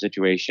financial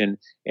situation,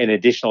 an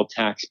additional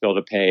tax bill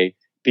to pay,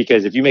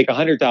 because if you make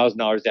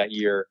 $100,000 that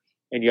year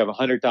and you have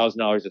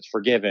 $100,000 that's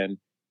forgiven,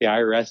 the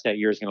IRS that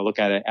year is going to look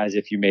at it as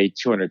if you made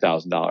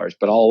 $200,000.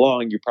 But all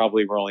along, you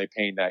probably were only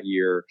paying that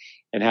year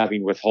and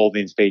having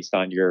withholdings based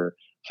on your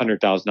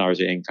 $100,000 of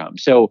income.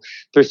 So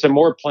there's some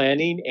more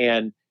planning,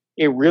 and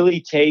it really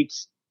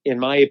takes, in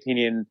my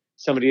opinion,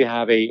 somebody to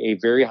have a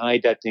very high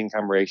debt to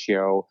income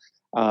ratio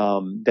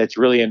that's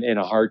really in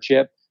a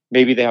hardship.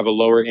 Maybe they have a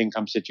lower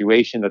income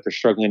situation that they're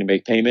struggling to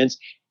make payments.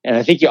 And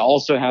I think you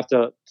also have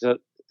to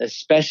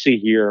especially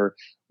here,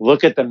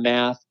 look at the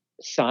math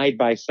side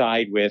by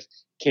side with,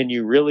 can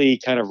you really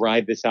kind of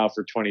ride this out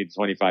for 20 to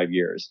 25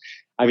 years?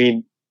 I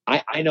mean,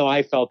 I know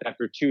I felt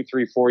after 2,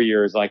 3, 4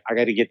 years, like I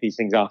got to get these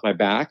things off my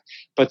back.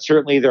 But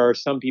certainly there are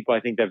some people I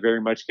think that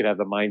very much could have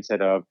the mindset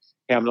of,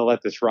 hey, I'm going to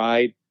let this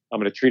ride. I'm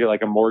going to treat it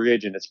like a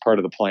mortgage, and it's part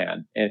of the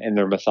plan. And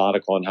they're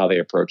methodical in how they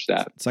approach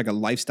that. It's like a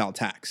lifestyle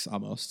tax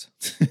almost.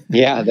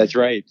 Yeah, that's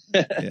right.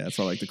 Yeah, that's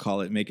what I like to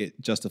call it. Make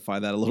it justify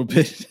that a little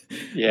bit.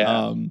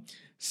 Yeah.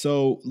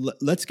 So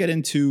let's get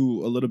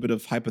into a little bit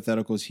of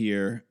hypotheticals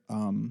here.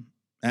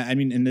 I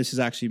mean, and this is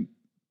actually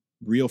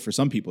real for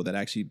some people that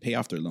actually pay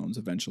off their loans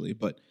eventually.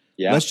 But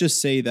let's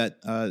just say that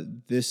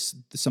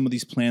some of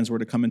these plans were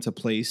to come into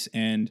place,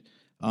 and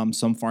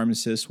some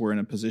pharmacists were in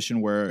a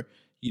position where,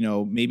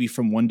 maybe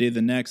from one day to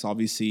the next,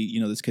 obviously,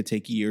 this could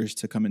take years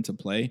to come into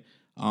play.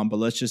 But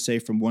let's just say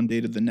from one day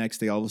to the next,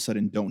 they all of a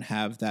sudden don't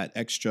have that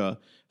extra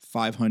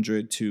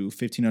 $500 to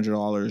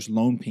 $1,500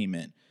 loan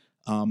payment,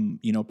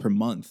 per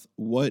month.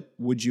 What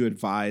would you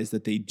advise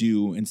that they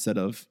do instead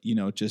of,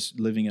 just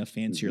living a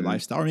fancier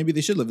lifestyle? Or maybe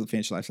they should live a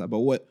fancier lifestyle, but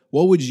what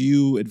would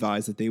you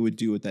advise that they would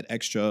do with that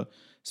extra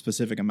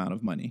specific amount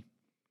of money?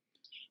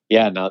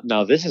 Yeah.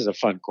 Now this is a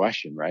fun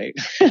question, right?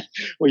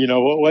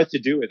 Well, what to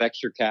do with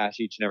extra cash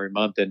each and every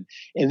month. And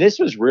this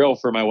was real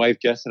for my wife,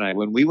 Jess, and I.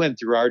 When we went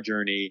through our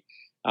journey,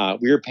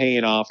 we were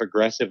paying off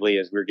aggressively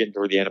as we were getting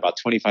toward the end, about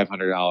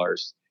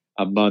 $2,500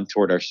 a month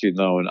toward our student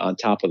loan on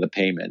top of the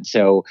payment.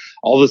 So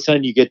all of a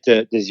sudden you get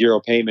to the zero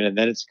payment, and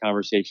then it's a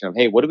conversation of,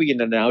 hey, what are we going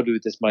to now do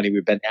with this money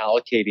we've been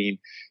allocating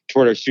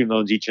toward our student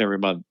loans each and every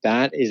month?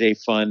 That is a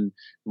fun,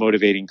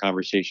 motivating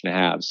conversation to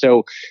have.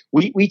 So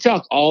we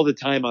talk all the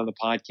time on the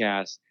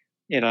podcast,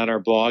 and on our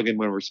blog and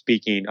when we're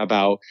speaking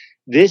about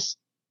this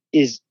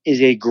is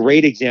a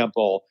great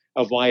example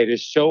of why it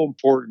is so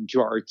important to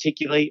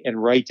articulate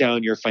and write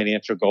down your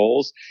financial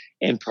goals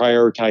and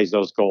prioritize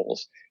those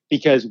goals.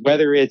 Because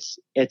whether it's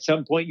at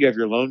some point you have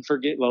your loans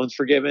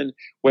forgiven,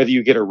 whether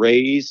you get a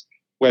raise,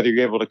 whether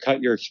you're able to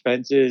cut your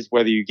expenses,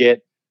 whether you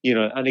get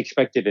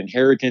unexpected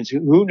inheritance,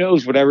 who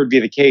knows, whatever would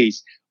be the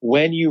case,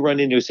 when you run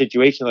into a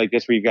situation like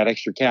this where you've got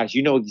extra cash,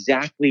 you know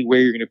exactly where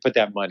you're going to put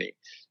that money.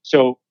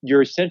 So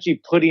you're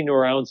essentially putting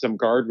around some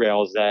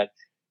guardrails that,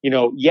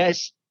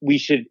 yes, we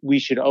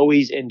should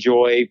always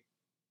enjoy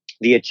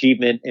the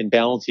achievement and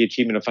balance the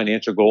achievement of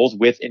financial goals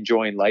with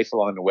enjoying life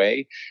along the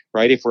way,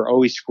 right? If we're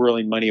always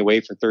squirreling money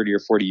away for 30 or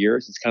 40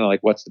 years, it's kind of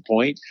like, what's the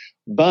point?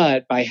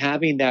 But by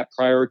having that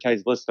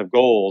prioritized list of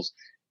goals,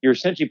 you're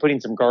essentially putting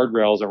some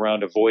guardrails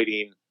around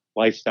avoiding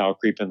lifestyle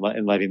creep and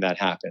letting that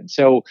happen.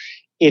 So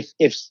if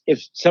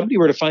somebody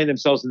were to find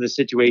themselves in this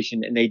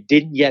situation and they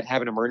didn't yet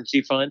have an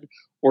emergency fund,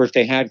 or if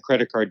they had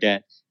credit card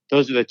debt,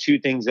 those are the two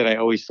things that I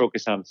always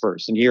focus on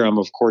first. And here I'm,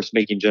 of course,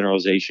 making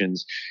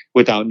generalizations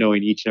without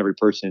knowing each and every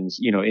person's,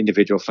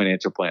 individual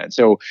financial plan.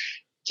 So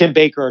Tim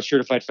Baker, our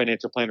certified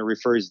financial planner,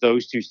 refers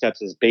those two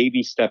steps as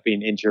baby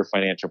stepping into your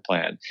financial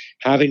plan,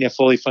 having a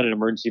fully funded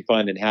emergency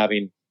fund and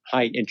having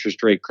high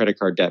interest rate credit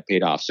card debt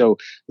paid off. So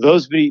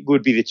those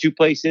would be the two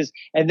places.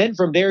 And then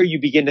from there,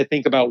 you begin to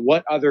think about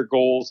what other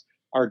goals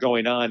are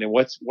going on and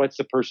what's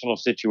the personal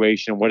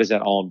situation. What does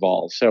that all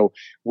involve? So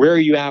where are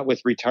you at with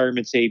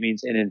retirement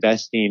savings and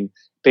investing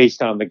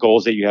based on the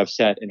goals that you have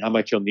set and how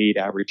much you'll need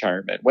at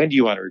retirement? When do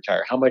you want to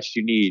retire? How much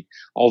do you need?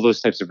 All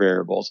those types of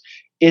variables.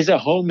 Is a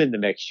home in the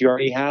mix? You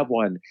already have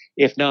one.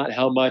 If not,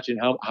 how much and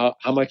how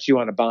much you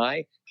want to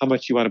buy? How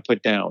much you want to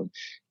put down?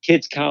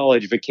 Kids'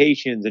 college,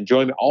 vacations,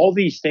 enjoyment, all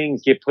these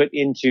things get put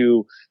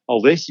into a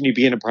list and you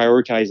begin to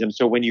prioritize them.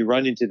 So when you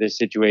run into this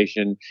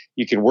situation,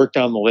 you can work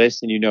down the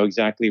list and you know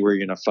exactly where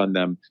you're going to fund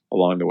them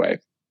along the way.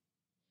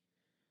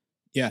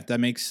 Yeah, that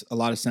makes a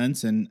lot of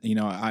sense. And,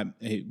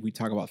 we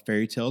talk about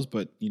fairy tales,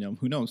 but,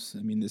 who knows?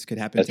 I mean, this could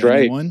happen to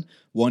anyone.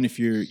 One, if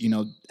you're,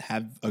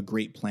 have a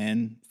great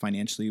plan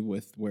financially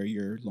with where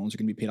your loans are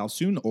going to be paid off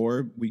soon,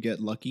 or we get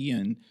lucky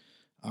and,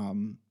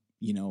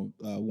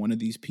 one of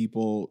these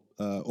people,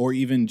 or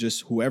even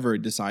just whoever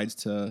decides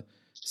to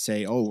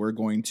say, oh, we're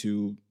going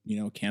to,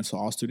 cancel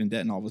all student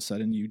debt, and all of a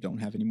sudden you don't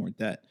have any more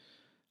debt.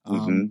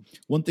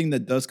 One thing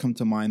that does come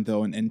to mind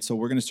though, and so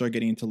we're going to start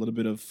getting into a little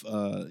bit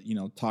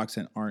of, talks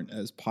that aren't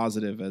as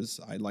positive as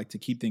I like to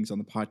keep things on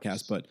the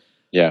podcast, but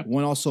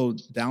one also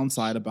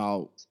downside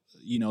about,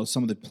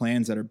 some of the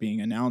plans that are being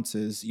announced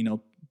is,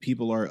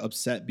 people are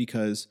upset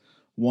because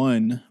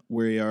one,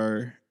 we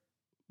are,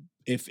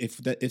 if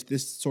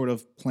this sort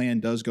of plan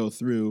does go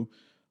through,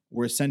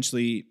 we're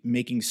essentially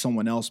making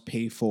someone else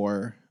pay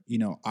for,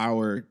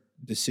 our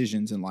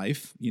decisions in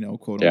life,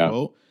 quote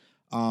unquote.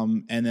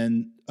 And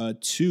then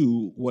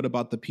two, what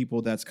about the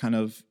people that's kind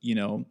of,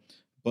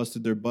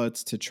 busted their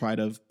butts to try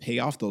to pay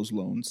off those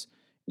loans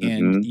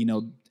and,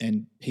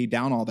 and pay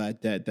down all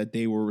that debt that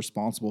they were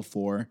responsible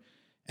for.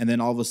 And then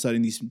all of a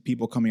sudden these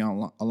people coming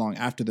along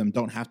after them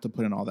don't have to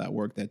put in all that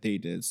work that they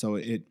did. So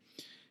it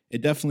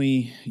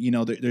definitely,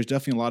 there's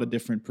definitely a lot of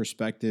different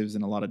perspectives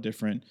and a lot of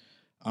different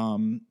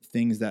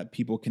things that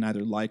people can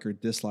either like or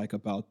dislike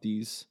about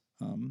these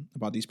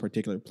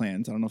particular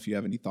plans. I don't know if you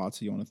have any thoughts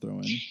that you want to throw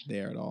in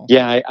there at all.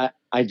 Yeah,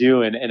 I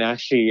do. And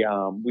actually,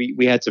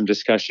 we had some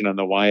discussion on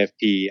the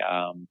YFP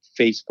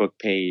Facebook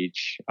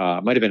page.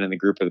 Might have been in the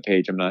group of the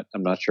page. I'm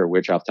not sure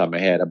which off the top of my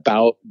head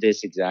about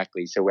this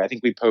exactly. So I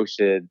think we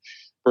posted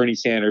Bernie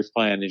Sanders'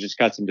 plan and just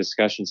got some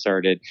discussion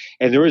started.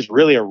 And there was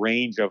really a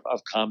range of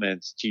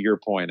comments to your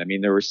point. I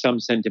mean, there were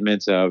some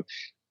sentiments of,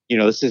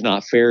 this is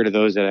not fair to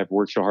those that have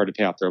worked so hard to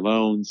pay off their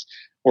loans,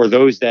 or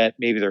those that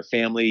maybe their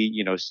family,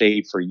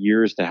 saved for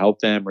years to help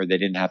them, or they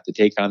didn't have to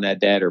take on that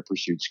debt or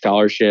pursued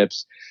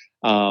scholarships.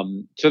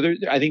 So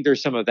I think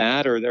there's some of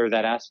that, or there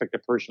that aspect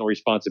of personal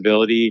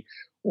responsibility,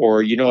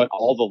 or,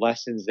 all the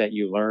lessons that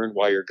you learn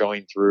while you're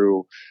going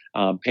through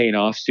paying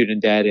off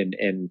student debt,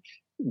 and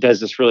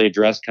does this really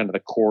address kind of the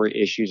core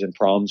issues and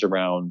problems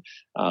around,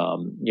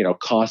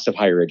 cost of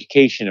higher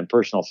education and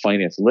personal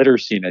finance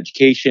literacy and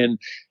education?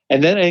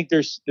 And then I think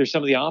there's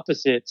some of the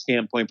opposite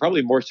standpoint,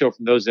 probably more so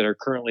from those that are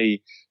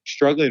currently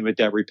struggling with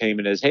debt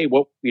repayment, is, hey,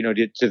 well,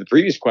 to the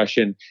previous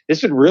question,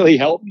 this would really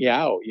help me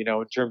out, in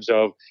terms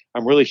of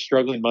I'm really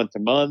struggling month to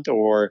month,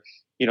 or,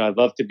 I'd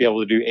love to be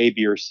able to do A,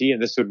 B, or C,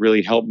 and this would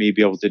really help me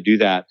be able to do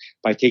that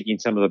by taking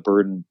some of the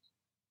burden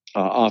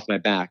off my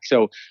back.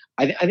 So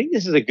I think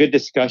this is a good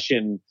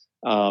discussion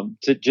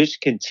to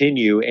just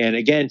continue. And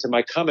again, to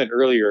my comment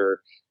earlier,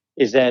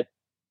 is that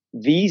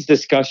these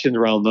discussions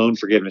around loan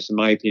forgiveness, in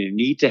my opinion,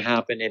 need to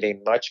happen in a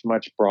much,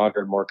 much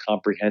broader, more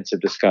comprehensive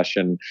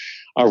discussion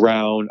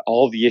around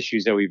all the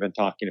issues that we've been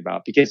talking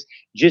about. Because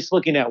just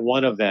looking at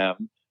one of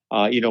them,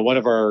 one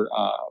of our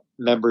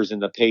members in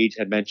the page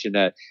had mentioned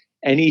that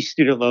any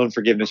student loan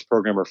forgiveness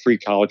program or free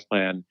college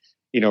plan,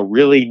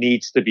 really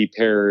needs to be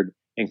paired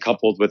and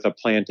coupled with a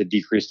plan to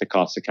decrease the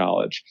cost of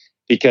college.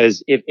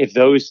 because if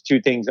those two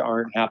things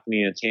aren't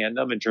happening in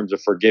tandem in terms of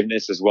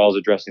forgiveness as well as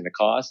addressing the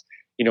cost,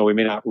 we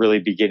may not really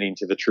be getting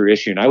to the true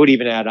issue. And I would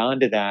even add on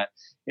to that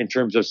in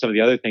terms of some of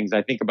the other things.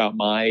 I think about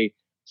my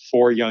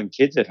 4 young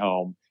kids at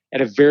home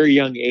at a very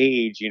young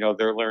age.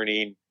 They're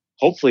learning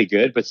hopefully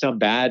good, but some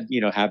bad,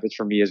 habits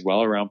from me as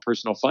well around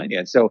personal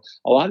finance. So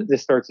a lot of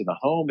this starts in the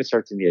home. It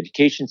starts in the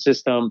education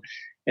system.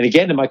 And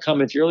again, in my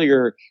comments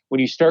earlier, when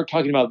you start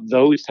talking about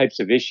those types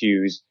of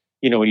issues,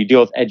 when you deal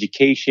with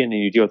education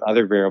and you deal with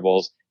other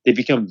variables, they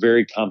become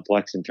very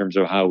complex in terms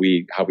of how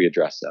we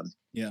address them.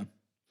 Yeah.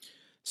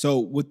 So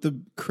with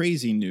the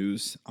crazy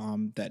news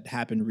that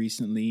happened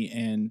recently,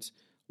 and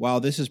while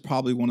this is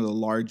probably one of the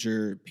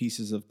larger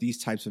pieces of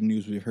these types of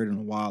news we've heard in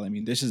a while, I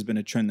mean, this has been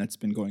a trend that's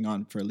been going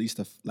on for at least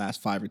the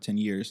last 5 or 10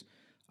 years,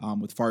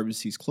 with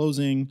pharmacies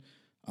closing,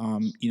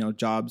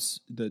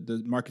 jobs,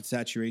 the market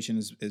saturation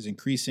is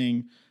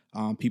increasing,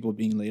 people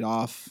being laid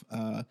off.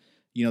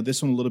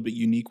 This one a little bit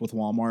unique with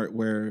Walmart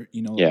where,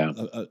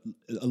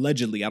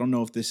 allegedly, I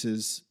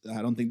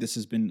don't think this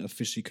has been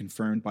officially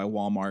confirmed by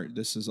Walmart.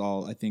 This is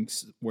all, I think,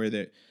 where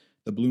the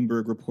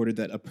Bloomberg reported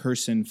that a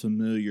person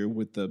familiar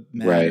with the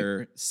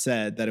matter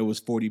said that it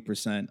was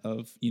 40%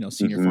 of,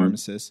 senior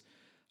pharmacists,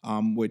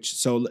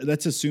 so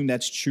let's assume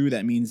that's true.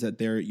 That means that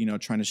they're,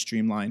 trying to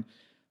streamline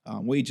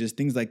wages,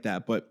 things like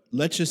that. But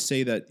let's just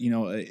say that,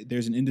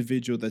 there's an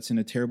individual that's in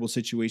a terrible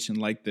situation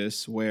like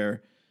this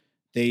where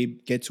they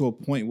get to a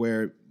point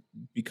where,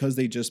 because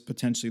they just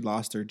potentially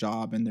lost their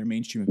job and their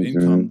mainstream of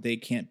income, they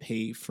can't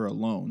pay for a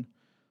loan.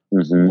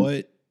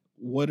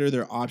 What are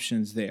their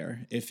options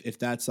there? If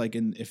that's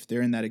if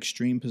they're in that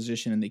extreme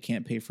position and they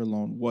can't pay for a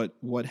loan,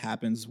 what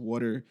happens?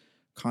 What are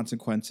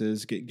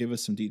consequences? Give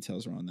us some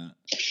details around that.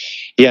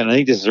 Yeah, and I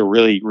think this is a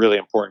really, really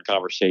important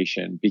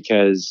conversation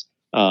because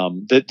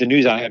the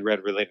news I had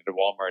read related to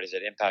Walmart is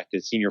it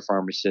impacted senior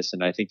pharmacists,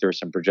 and I think there were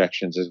some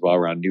projections as well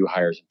around new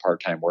hires and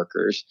part-time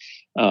workers.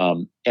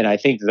 And I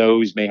think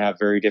those may have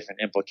very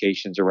different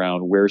implications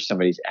around where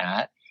somebody's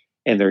at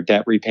and their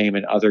debt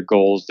repayment, other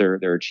goals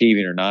they're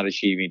achieving or not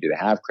achieving. Do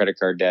they have credit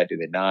card debt? Do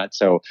they not?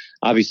 So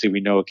obviously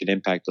we know it can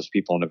impact those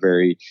people in a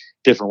very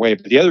different way.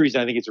 But the other reason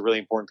I think it's a really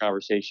important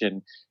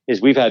conversation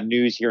is we've had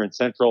news here in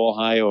Central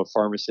Ohio of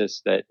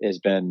pharmacists that has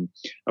been,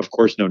 of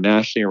course, known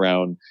nationally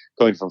around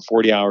going from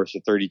 40 hours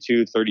to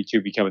 32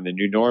 becoming the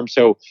new norm.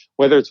 So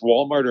whether it's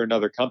Walmart or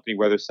another company,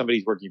 whether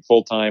somebody's working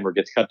full-time or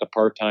gets cut to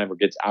part-time or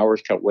gets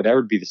hours cut,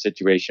 whatever be the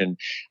situation,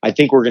 I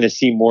think we're going to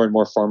see more and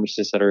more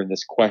pharmacists that are in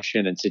this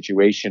question and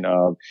situation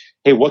of,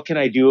 hey, what can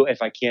I do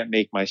if I can't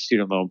make my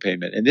student loan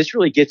payment? And this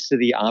really gets to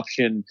the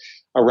option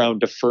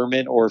around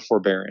deferment or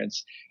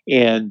forbearance.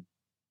 And,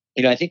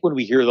 I think when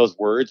we hear those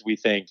words, we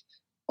think,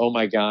 oh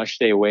my gosh,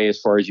 stay away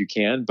as far as you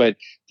can. But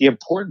the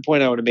important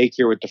point I want to make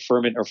here with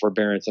deferment or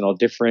forbearance, and I'll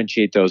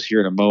differentiate those here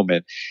in a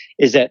moment,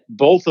 is that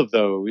both of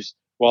those,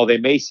 while they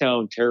may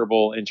sound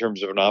terrible in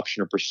terms of an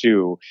option to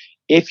pursue,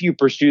 if you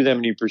pursue them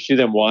and you pursue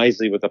them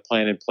wisely with a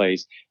plan in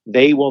place,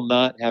 they will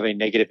not have a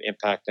negative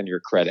impact on your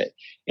credit.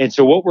 And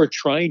so what we're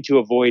trying to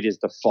avoid is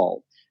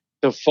default.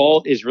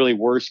 Default is really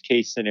worst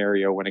case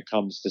scenario when it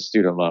comes to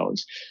student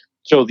loans.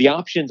 So the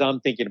options I'm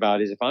thinking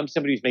about is if I'm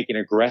somebody who's making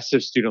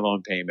aggressive student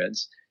loan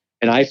payments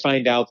and I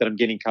find out that I'm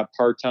getting cut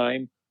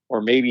part-time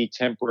or maybe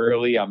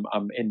temporarily I'm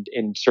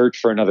in search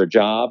for another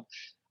job,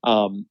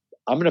 I'm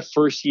going to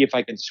first see if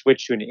I can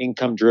switch to an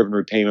income-driven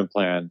repayment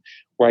plan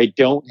where I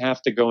don't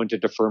have to go into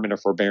deferment or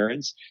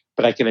forbearance,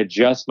 but I can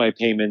adjust my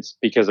payments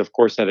because, of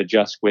course, that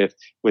adjusts with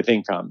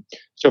income.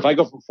 So if I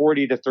go from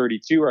 40 to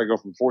 32 or I go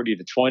from 40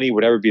 to 20,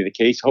 whatever be the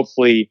case,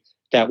 hopefully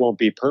that won't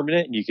be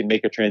permanent and you can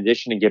make a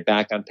transition and get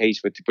back on pace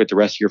with the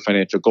rest of your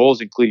financial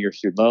goals, including your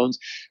student loans.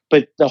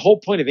 But the whole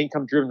point of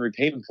income-driven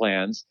repayment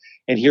plans,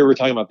 and here we're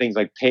talking about things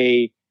like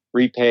pay,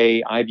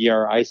 repay,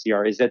 IBR,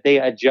 ICR, is that they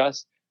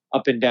adjust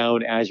up and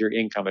down as your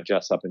income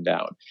adjusts up and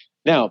down.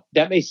 Now,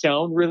 that may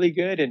sound really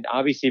good. And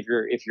obviously,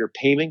 if your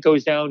payment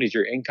goes down as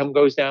your income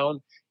goes down,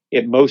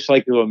 it most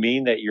likely will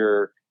mean that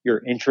your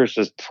interest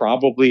is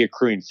probably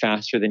accruing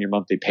faster than your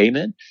monthly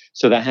payment.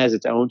 So that has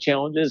its own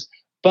challenges.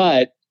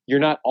 But you're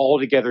not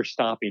altogether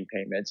stopping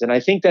payments. And I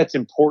think that's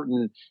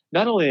important,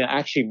 not only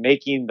actually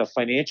making the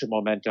financial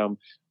momentum,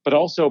 but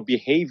also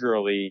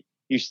behaviorally,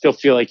 you still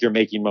feel like you're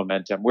making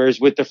momentum. Whereas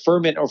with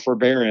deferment or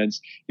forbearance,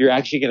 you're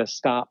actually going to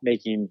stop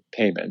making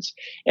payments.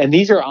 And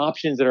these are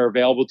options that are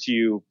available to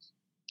you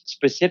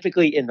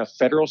specifically in the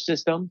federal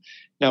system.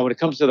 Now, when it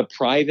comes to the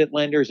private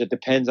lenders, it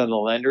depends on the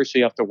lender. So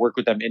you have to work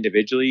with them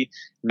individually.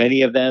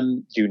 Many of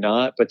them do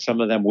not, but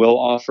some of them will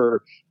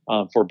offer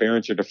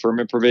forbearance or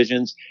deferment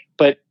provisions.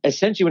 But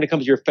essentially, when it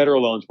comes to your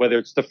federal loans, whether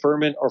it's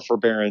deferment or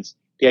forbearance,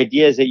 the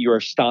idea is that you are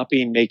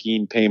stopping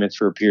making payments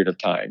for a period of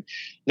time.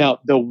 Now,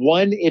 the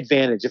one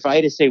advantage, if I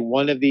had to say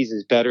one of these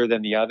is better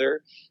than the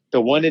other,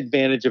 the one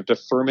advantage of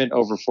deferment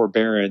over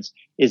forbearance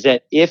is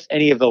that if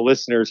any of the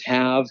listeners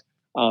have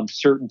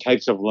certain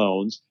types of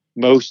loans,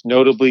 most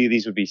notably,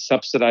 these would be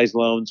subsidized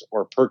loans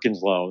or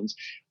Perkins loans,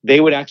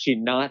 they would actually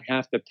not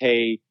have to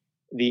pay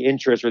the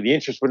interest, or the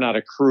interest would not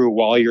accrue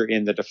while you're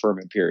in the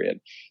deferment period.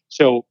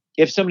 So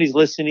if somebody's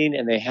listening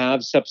and they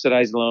have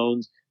subsidized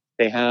loans,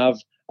 they have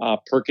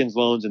Perkins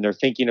loans, and they're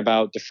thinking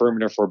about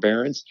deferment or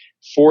forbearance,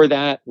 for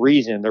that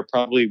reason, there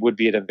probably would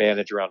be an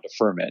advantage around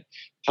deferment.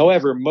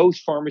 However,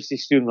 most pharmacy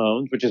student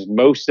loans, which is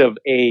most of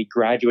a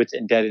graduate's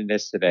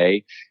indebtedness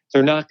today,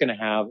 they're not going to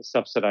have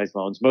subsidized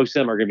loans. Most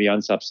of them are going to be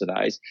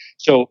unsubsidized.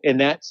 So in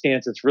that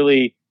stance, it's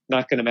really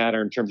not going to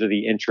matter in terms of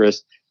the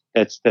interest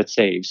that's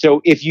saved.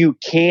 So if you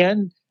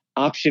can,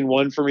 option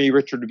one for me,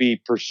 Richard, would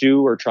be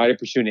try to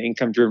pursue an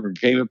income-driven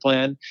repayment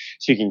plan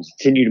so you can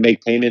continue to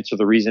make payments for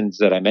the reasons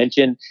that I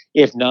mentioned.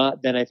 If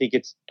not, then I think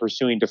it's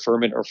pursuing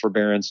deferment or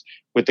forbearance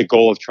with the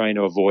goal of trying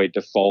to avoid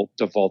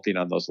defaulting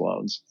on those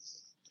loans.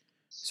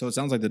 So it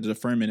sounds like the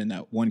deferment in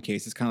that one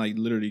case is kind of like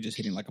literally just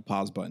hitting like a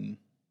pause button.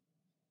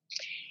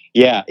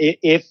 Yeah,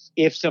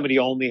 if somebody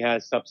only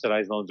has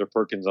subsidized loans or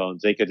Perkins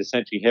loans, they could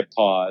essentially hit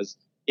pause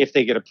if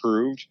they get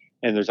approved.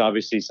 And there's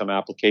obviously some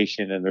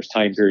application and there's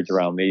time periods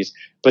around these,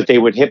 but they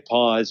would hit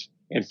pause.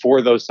 And for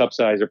those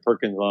subsidized or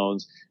Perkins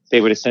loans,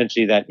 they would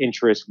essentially, that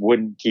interest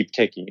wouldn't keep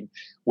ticking.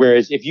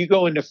 Whereas if you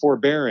go into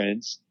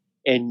forbearance,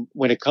 and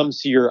when it comes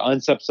to your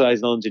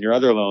unsubsidized loans and your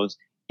other loans,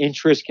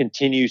 interest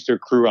continues to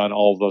accrue on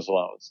all of those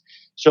loans.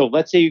 So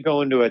let's say you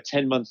go into a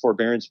 10-month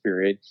forbearance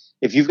period.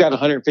 If you've got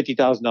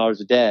 $150,000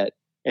 of debt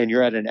and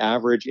you're at an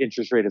average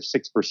interest rate of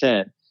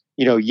 6%,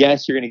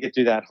 yes, you're going to get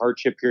through that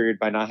hardship period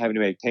by not having to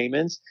make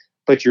payments,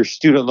 but your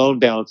student loan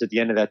balance at the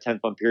end of that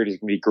 10-month period is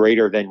going to be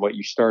greater than what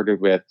you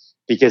started with,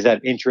 because that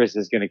interest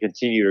is going to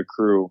continue to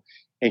accrue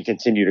and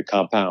continue to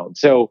compound.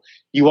 So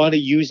you want to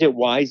use it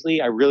wisely.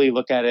 I really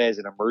look at it as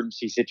an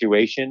emergency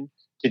situation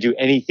to do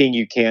anything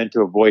you can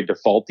to avoid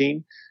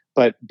defaulting.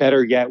 But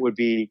better yet would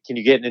be, can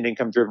you get in an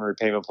income-driven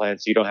repayment plan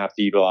so you don't have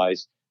to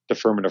utilize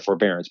deferment or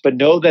forbearance? But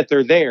know that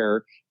they're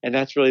there, and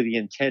that's really the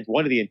intent.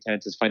 One of the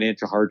intents is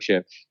financial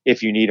hardship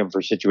if you need them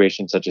for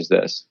situations such as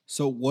this.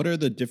 So what are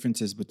the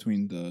differences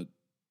between the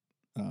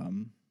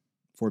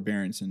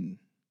forbearance and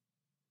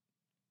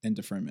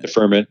deferment?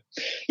 Deferment.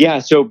 Yeah.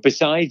 So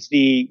besides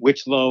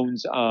which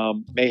loans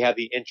may have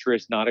the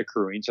interest not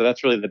accruing, so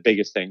that's really the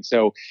biggest thing.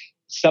 So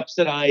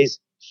subsidized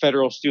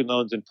federal student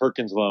loans and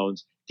Perkins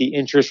loans, the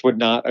interest would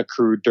not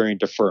accrue during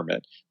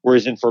deferment.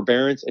 Whereas in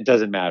forbearance, it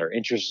doesn't matter.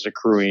 Interest is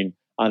accruing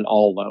on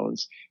all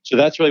loans. So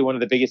that's really one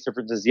of the biggest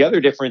differences. The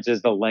other difference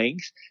is the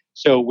length.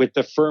 So with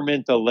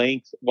deferment, the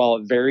length, while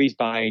it varies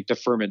by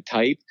deferment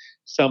type,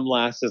 some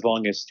last as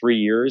long as 3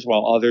 years,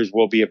 while others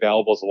will be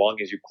available as long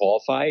as you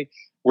qualify.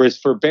 Whereas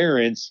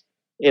forbearance,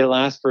 it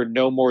lasts for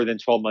no more than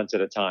 12 months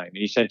at a time. And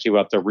you essentially will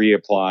have to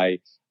reapply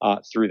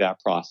through that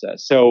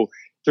process. So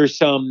there's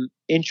some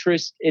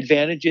interest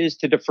advantages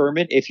to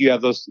deferment if you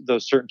have those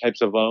certain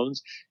types of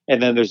loans.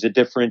 And then there's a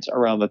difference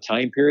around the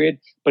time period.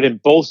 But in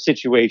both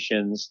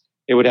situations,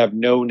 it would have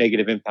no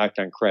negative impact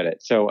on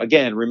credit. So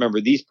again,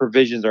 remember, these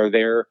provisions are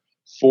there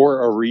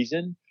for a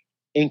reason.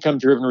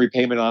 Income-driven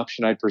repayment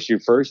option I'd pursue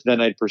first, then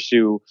I'd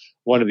pursue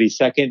one of these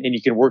second, and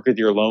you can work with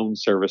your loan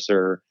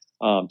servicer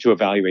to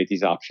evaluate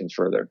these options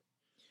further.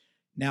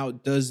 Now,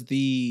 does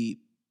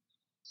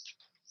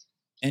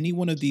any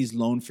one of these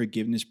loan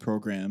forgiveness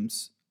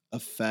programs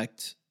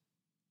affect,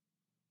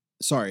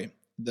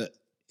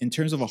 in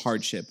terms of a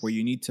hardship where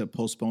you need to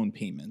postpone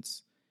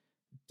payments,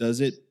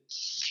 does it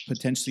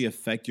potentially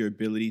affect your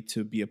ability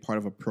to be a part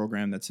of a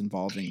program that's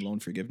involving loan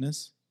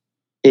forgiveness?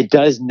 It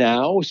does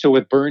now. So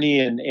with Bernie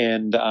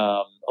and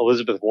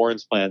Elizabeth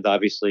Warren's plans,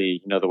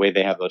 obviously, the way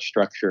they have those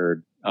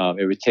structured,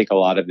 it would take a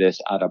lot of this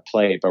out of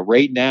play. But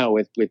right now,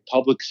 with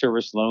public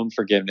service loan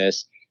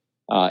forgiveness,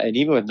 and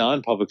even with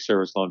non-public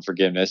service loan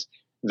forgiveness,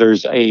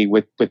 there's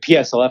with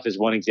PSLF is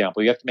one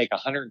example. You have to make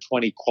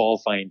 120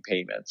 qualifying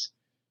payments.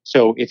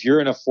 So if you're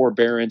in a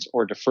forbearance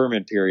or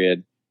deferment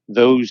period,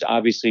 those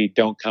obviously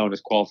don't count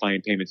as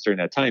qualifying payments during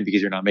that time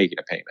because you're not making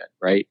a payment,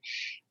 right?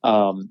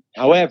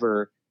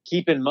 However,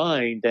 keep in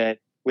mind that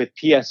with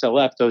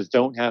PSLF, those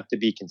don't have to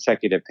be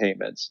consecutive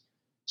payments.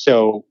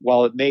 So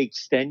while it may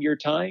extend your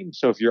time,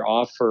 so if you're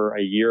off for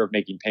a year of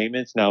making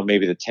payments, now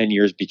maybe the 10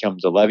 years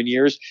becomes 11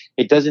 years,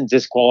 it doesn't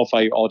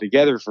disqualify you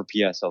altogether for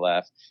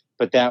PSLF,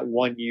 but that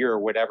 1 year or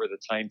whatever the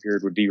time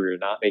period would be where you're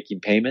not making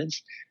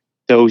payments,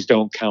 those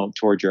don't count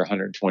towards your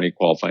 120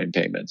 qualifying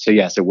payments. So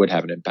yes, it would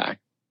have an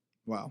impact.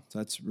 Wow,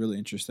 that's really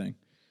interesting.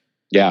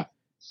 Yeah.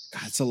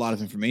 God, it's a lot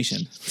of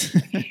information.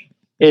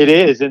 It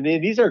is. And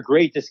these are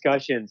great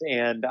discussions.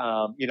 And,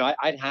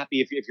 I'd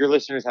happy if your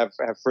listeners have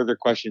further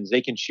questions,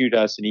 they can shoot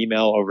us an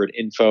email over at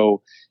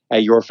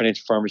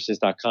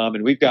info@yourfinancialpharmacist.com.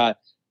 And we've got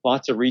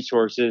lots of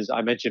resources.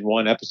 I mentioned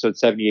one, episode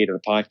 78 of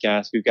the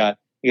podcast. We've got, I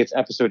think it's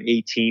episode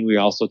 18. We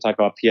also talk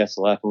about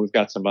PSLF, and we've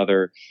got some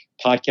other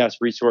podcast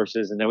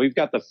resources. And then we've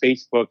got the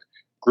Facebook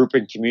group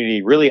and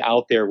community really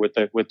out there with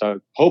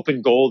the hope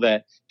and goal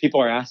that people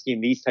are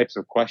asking these types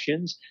of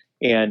questions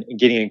and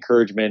getting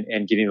encouragement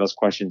and getting those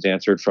questions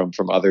answered from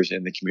others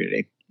in the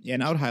community. Yeah,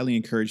 and I would highly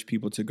encourage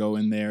people to go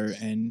in there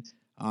and,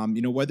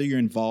 whether you're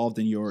involved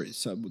in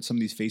some of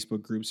these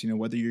Facebook groups,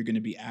 whether you're going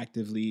to be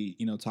actively,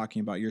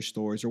 talking about your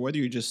stores or whether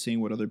you're just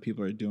seeing what other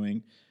people are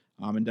doing,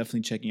 and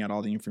definitely checking out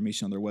all the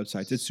information on their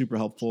websites. It's super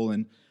helpful.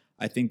 And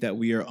I think that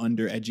we are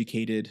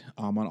undereducated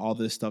on all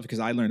this stuff because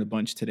I learned a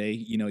bunch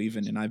today,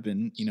 and I've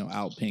been,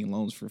 out paying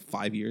loans for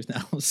 5 years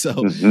now. So,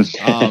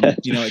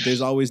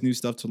 there's always new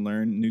stuff to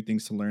learn, new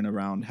things to learn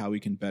around how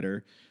we can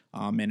better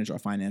manage our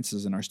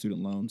finances and our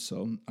student loans.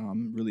 So,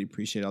 really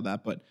appreciate all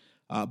that. But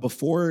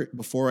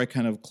before I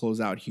kind of close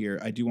out here,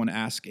 I do want to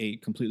ask a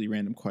completely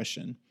random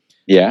question.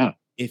 Yeah.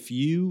 If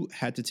you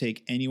had to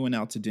take anyone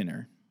out to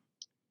dinner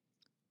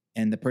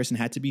and the person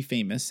had to be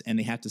famous and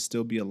they have to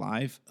still be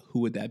alive, who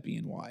would that be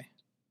and why?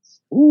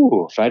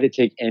 Ooh, if I had to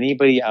take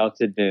anybody out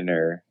to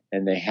dinner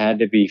and they had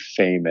to be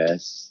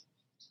famous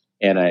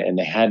and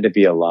they had to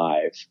be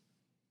alive.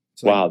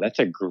 So wow, that's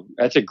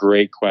a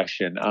great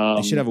question.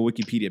 They should have a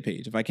Wikipedia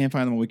page. If I can't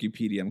find them on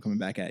Wikipedia, I'm coming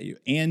back at you.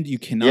 And you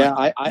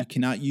cannot you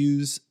cannot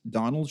use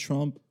Donald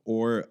Trump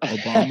or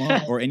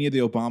Obama or any of the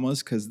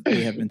Obamas because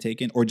they have been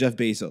taken, or Jeff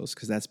Bezos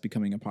because that's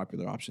becoming a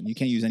popular option. You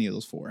can't use any of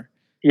those four.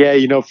 Yeah,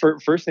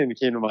 first thing that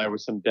came to mind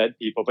was some dead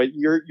people. But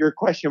your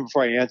question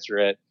before I answer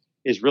it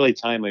is really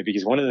timely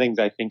because one of the things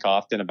I think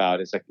often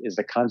about is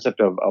the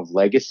concept of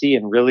legacy,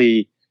 and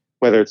really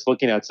whether it's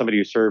looking at somebody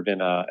who served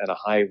in a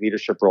high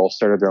leadership role,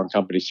 started their own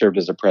company, served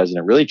as a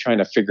president, really trying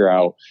to figure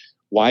out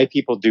why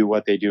people do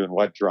what they do and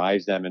what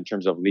drives them in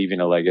terms of leaving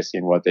a legacy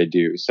and what they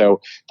do. So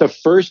the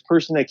first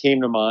person that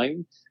came to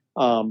mind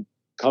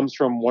comes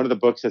from one of the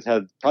books that's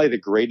had probably the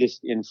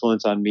greatest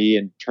influence on me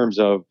in terms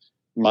of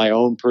my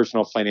own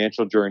personal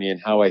financial journey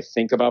and how I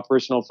think about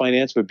personal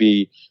finance would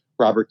be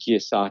Robert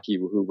Kiyosaki,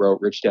 who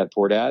wrote Rich Dad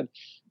Poor Dad.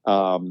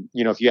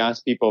 If you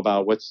ask people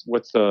about what's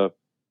the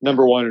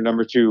number one or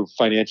number two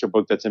financial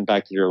book that's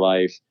impacted your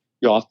life,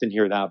 you often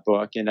hear that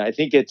book. And I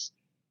think it's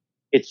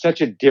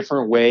such a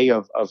different way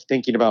of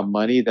thinking about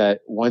money that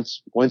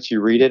once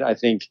you read it, I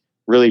think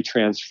really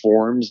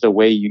transforms the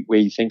way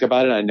you think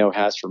about it. I know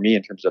has for me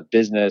in terms of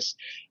business,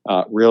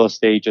 real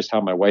estate, just how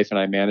my wife and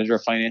I manage our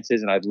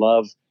finances. And I'd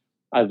love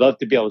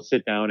to be able to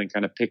sit down and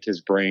kind of pick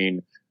his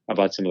brain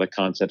about some of the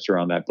concepts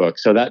around that book.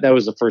 So that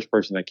was the first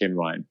person that came to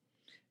mind.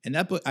 And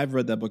that book, I've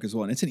read that book as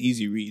well. And it's an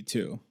easy read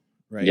too,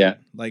 right? Yeah.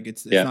 Like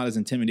it's not as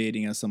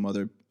intimidating as some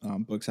other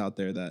books out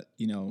there that,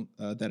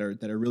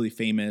 that are really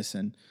famous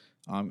and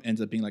ends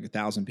up being like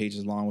 1,000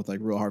 pages long with like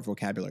real hard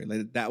vocabulary.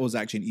 Like that was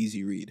actually an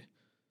easy read.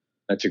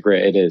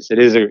 It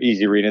is an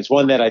easy read. It's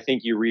one that I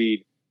think you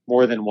read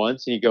more than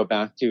once and you go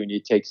back to and you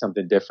take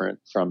something different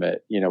from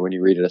it, when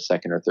you read it a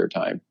second or third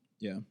time.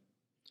 Yeah.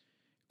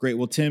 Great.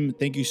 Well, Tim,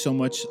 thank you so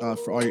much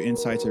for all your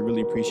insights. I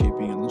really appreciate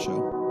being on the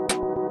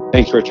show.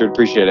 Thanks, Richard.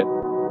 Appreciate it.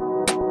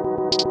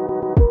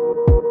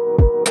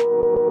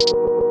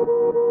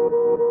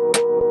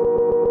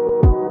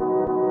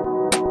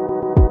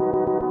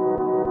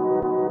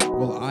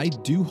 Well, I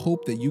do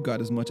hope that you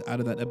got as much out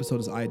of that episode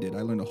as I did.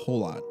 I learned a whole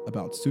lot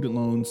about student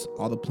loans,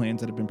 all the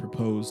plans that have been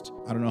proposed.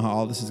 I don't know how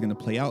all this is going to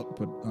play out,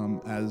 but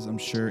as I'm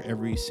sure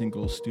every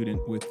single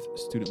student with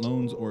student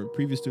loans or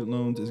previous student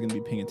loans is going to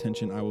be paying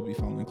attention, I will be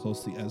following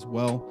closely as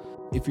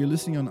well. If you're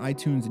listening on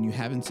iTunes and you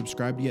haven't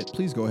subscribed yet,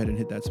 please go ahead and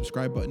hit that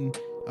subscribe button.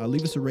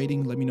 Leave us a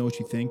rating. Let me know what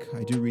you think.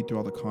 I do read through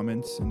all the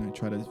comments and I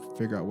try to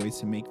figure out ways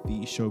to make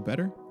the show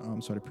better.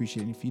 So I'd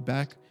appreciate any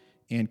feedback.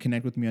 And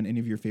connect with me on any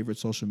of your favorite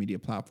social media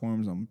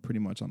platforms. I'm pretty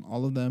much on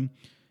all of them.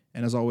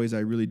 And as always, I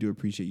really do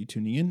appreciate you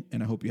tuning in,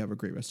 and I hope you have a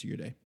great rest of your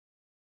day.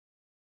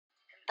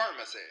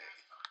 Pharmacy.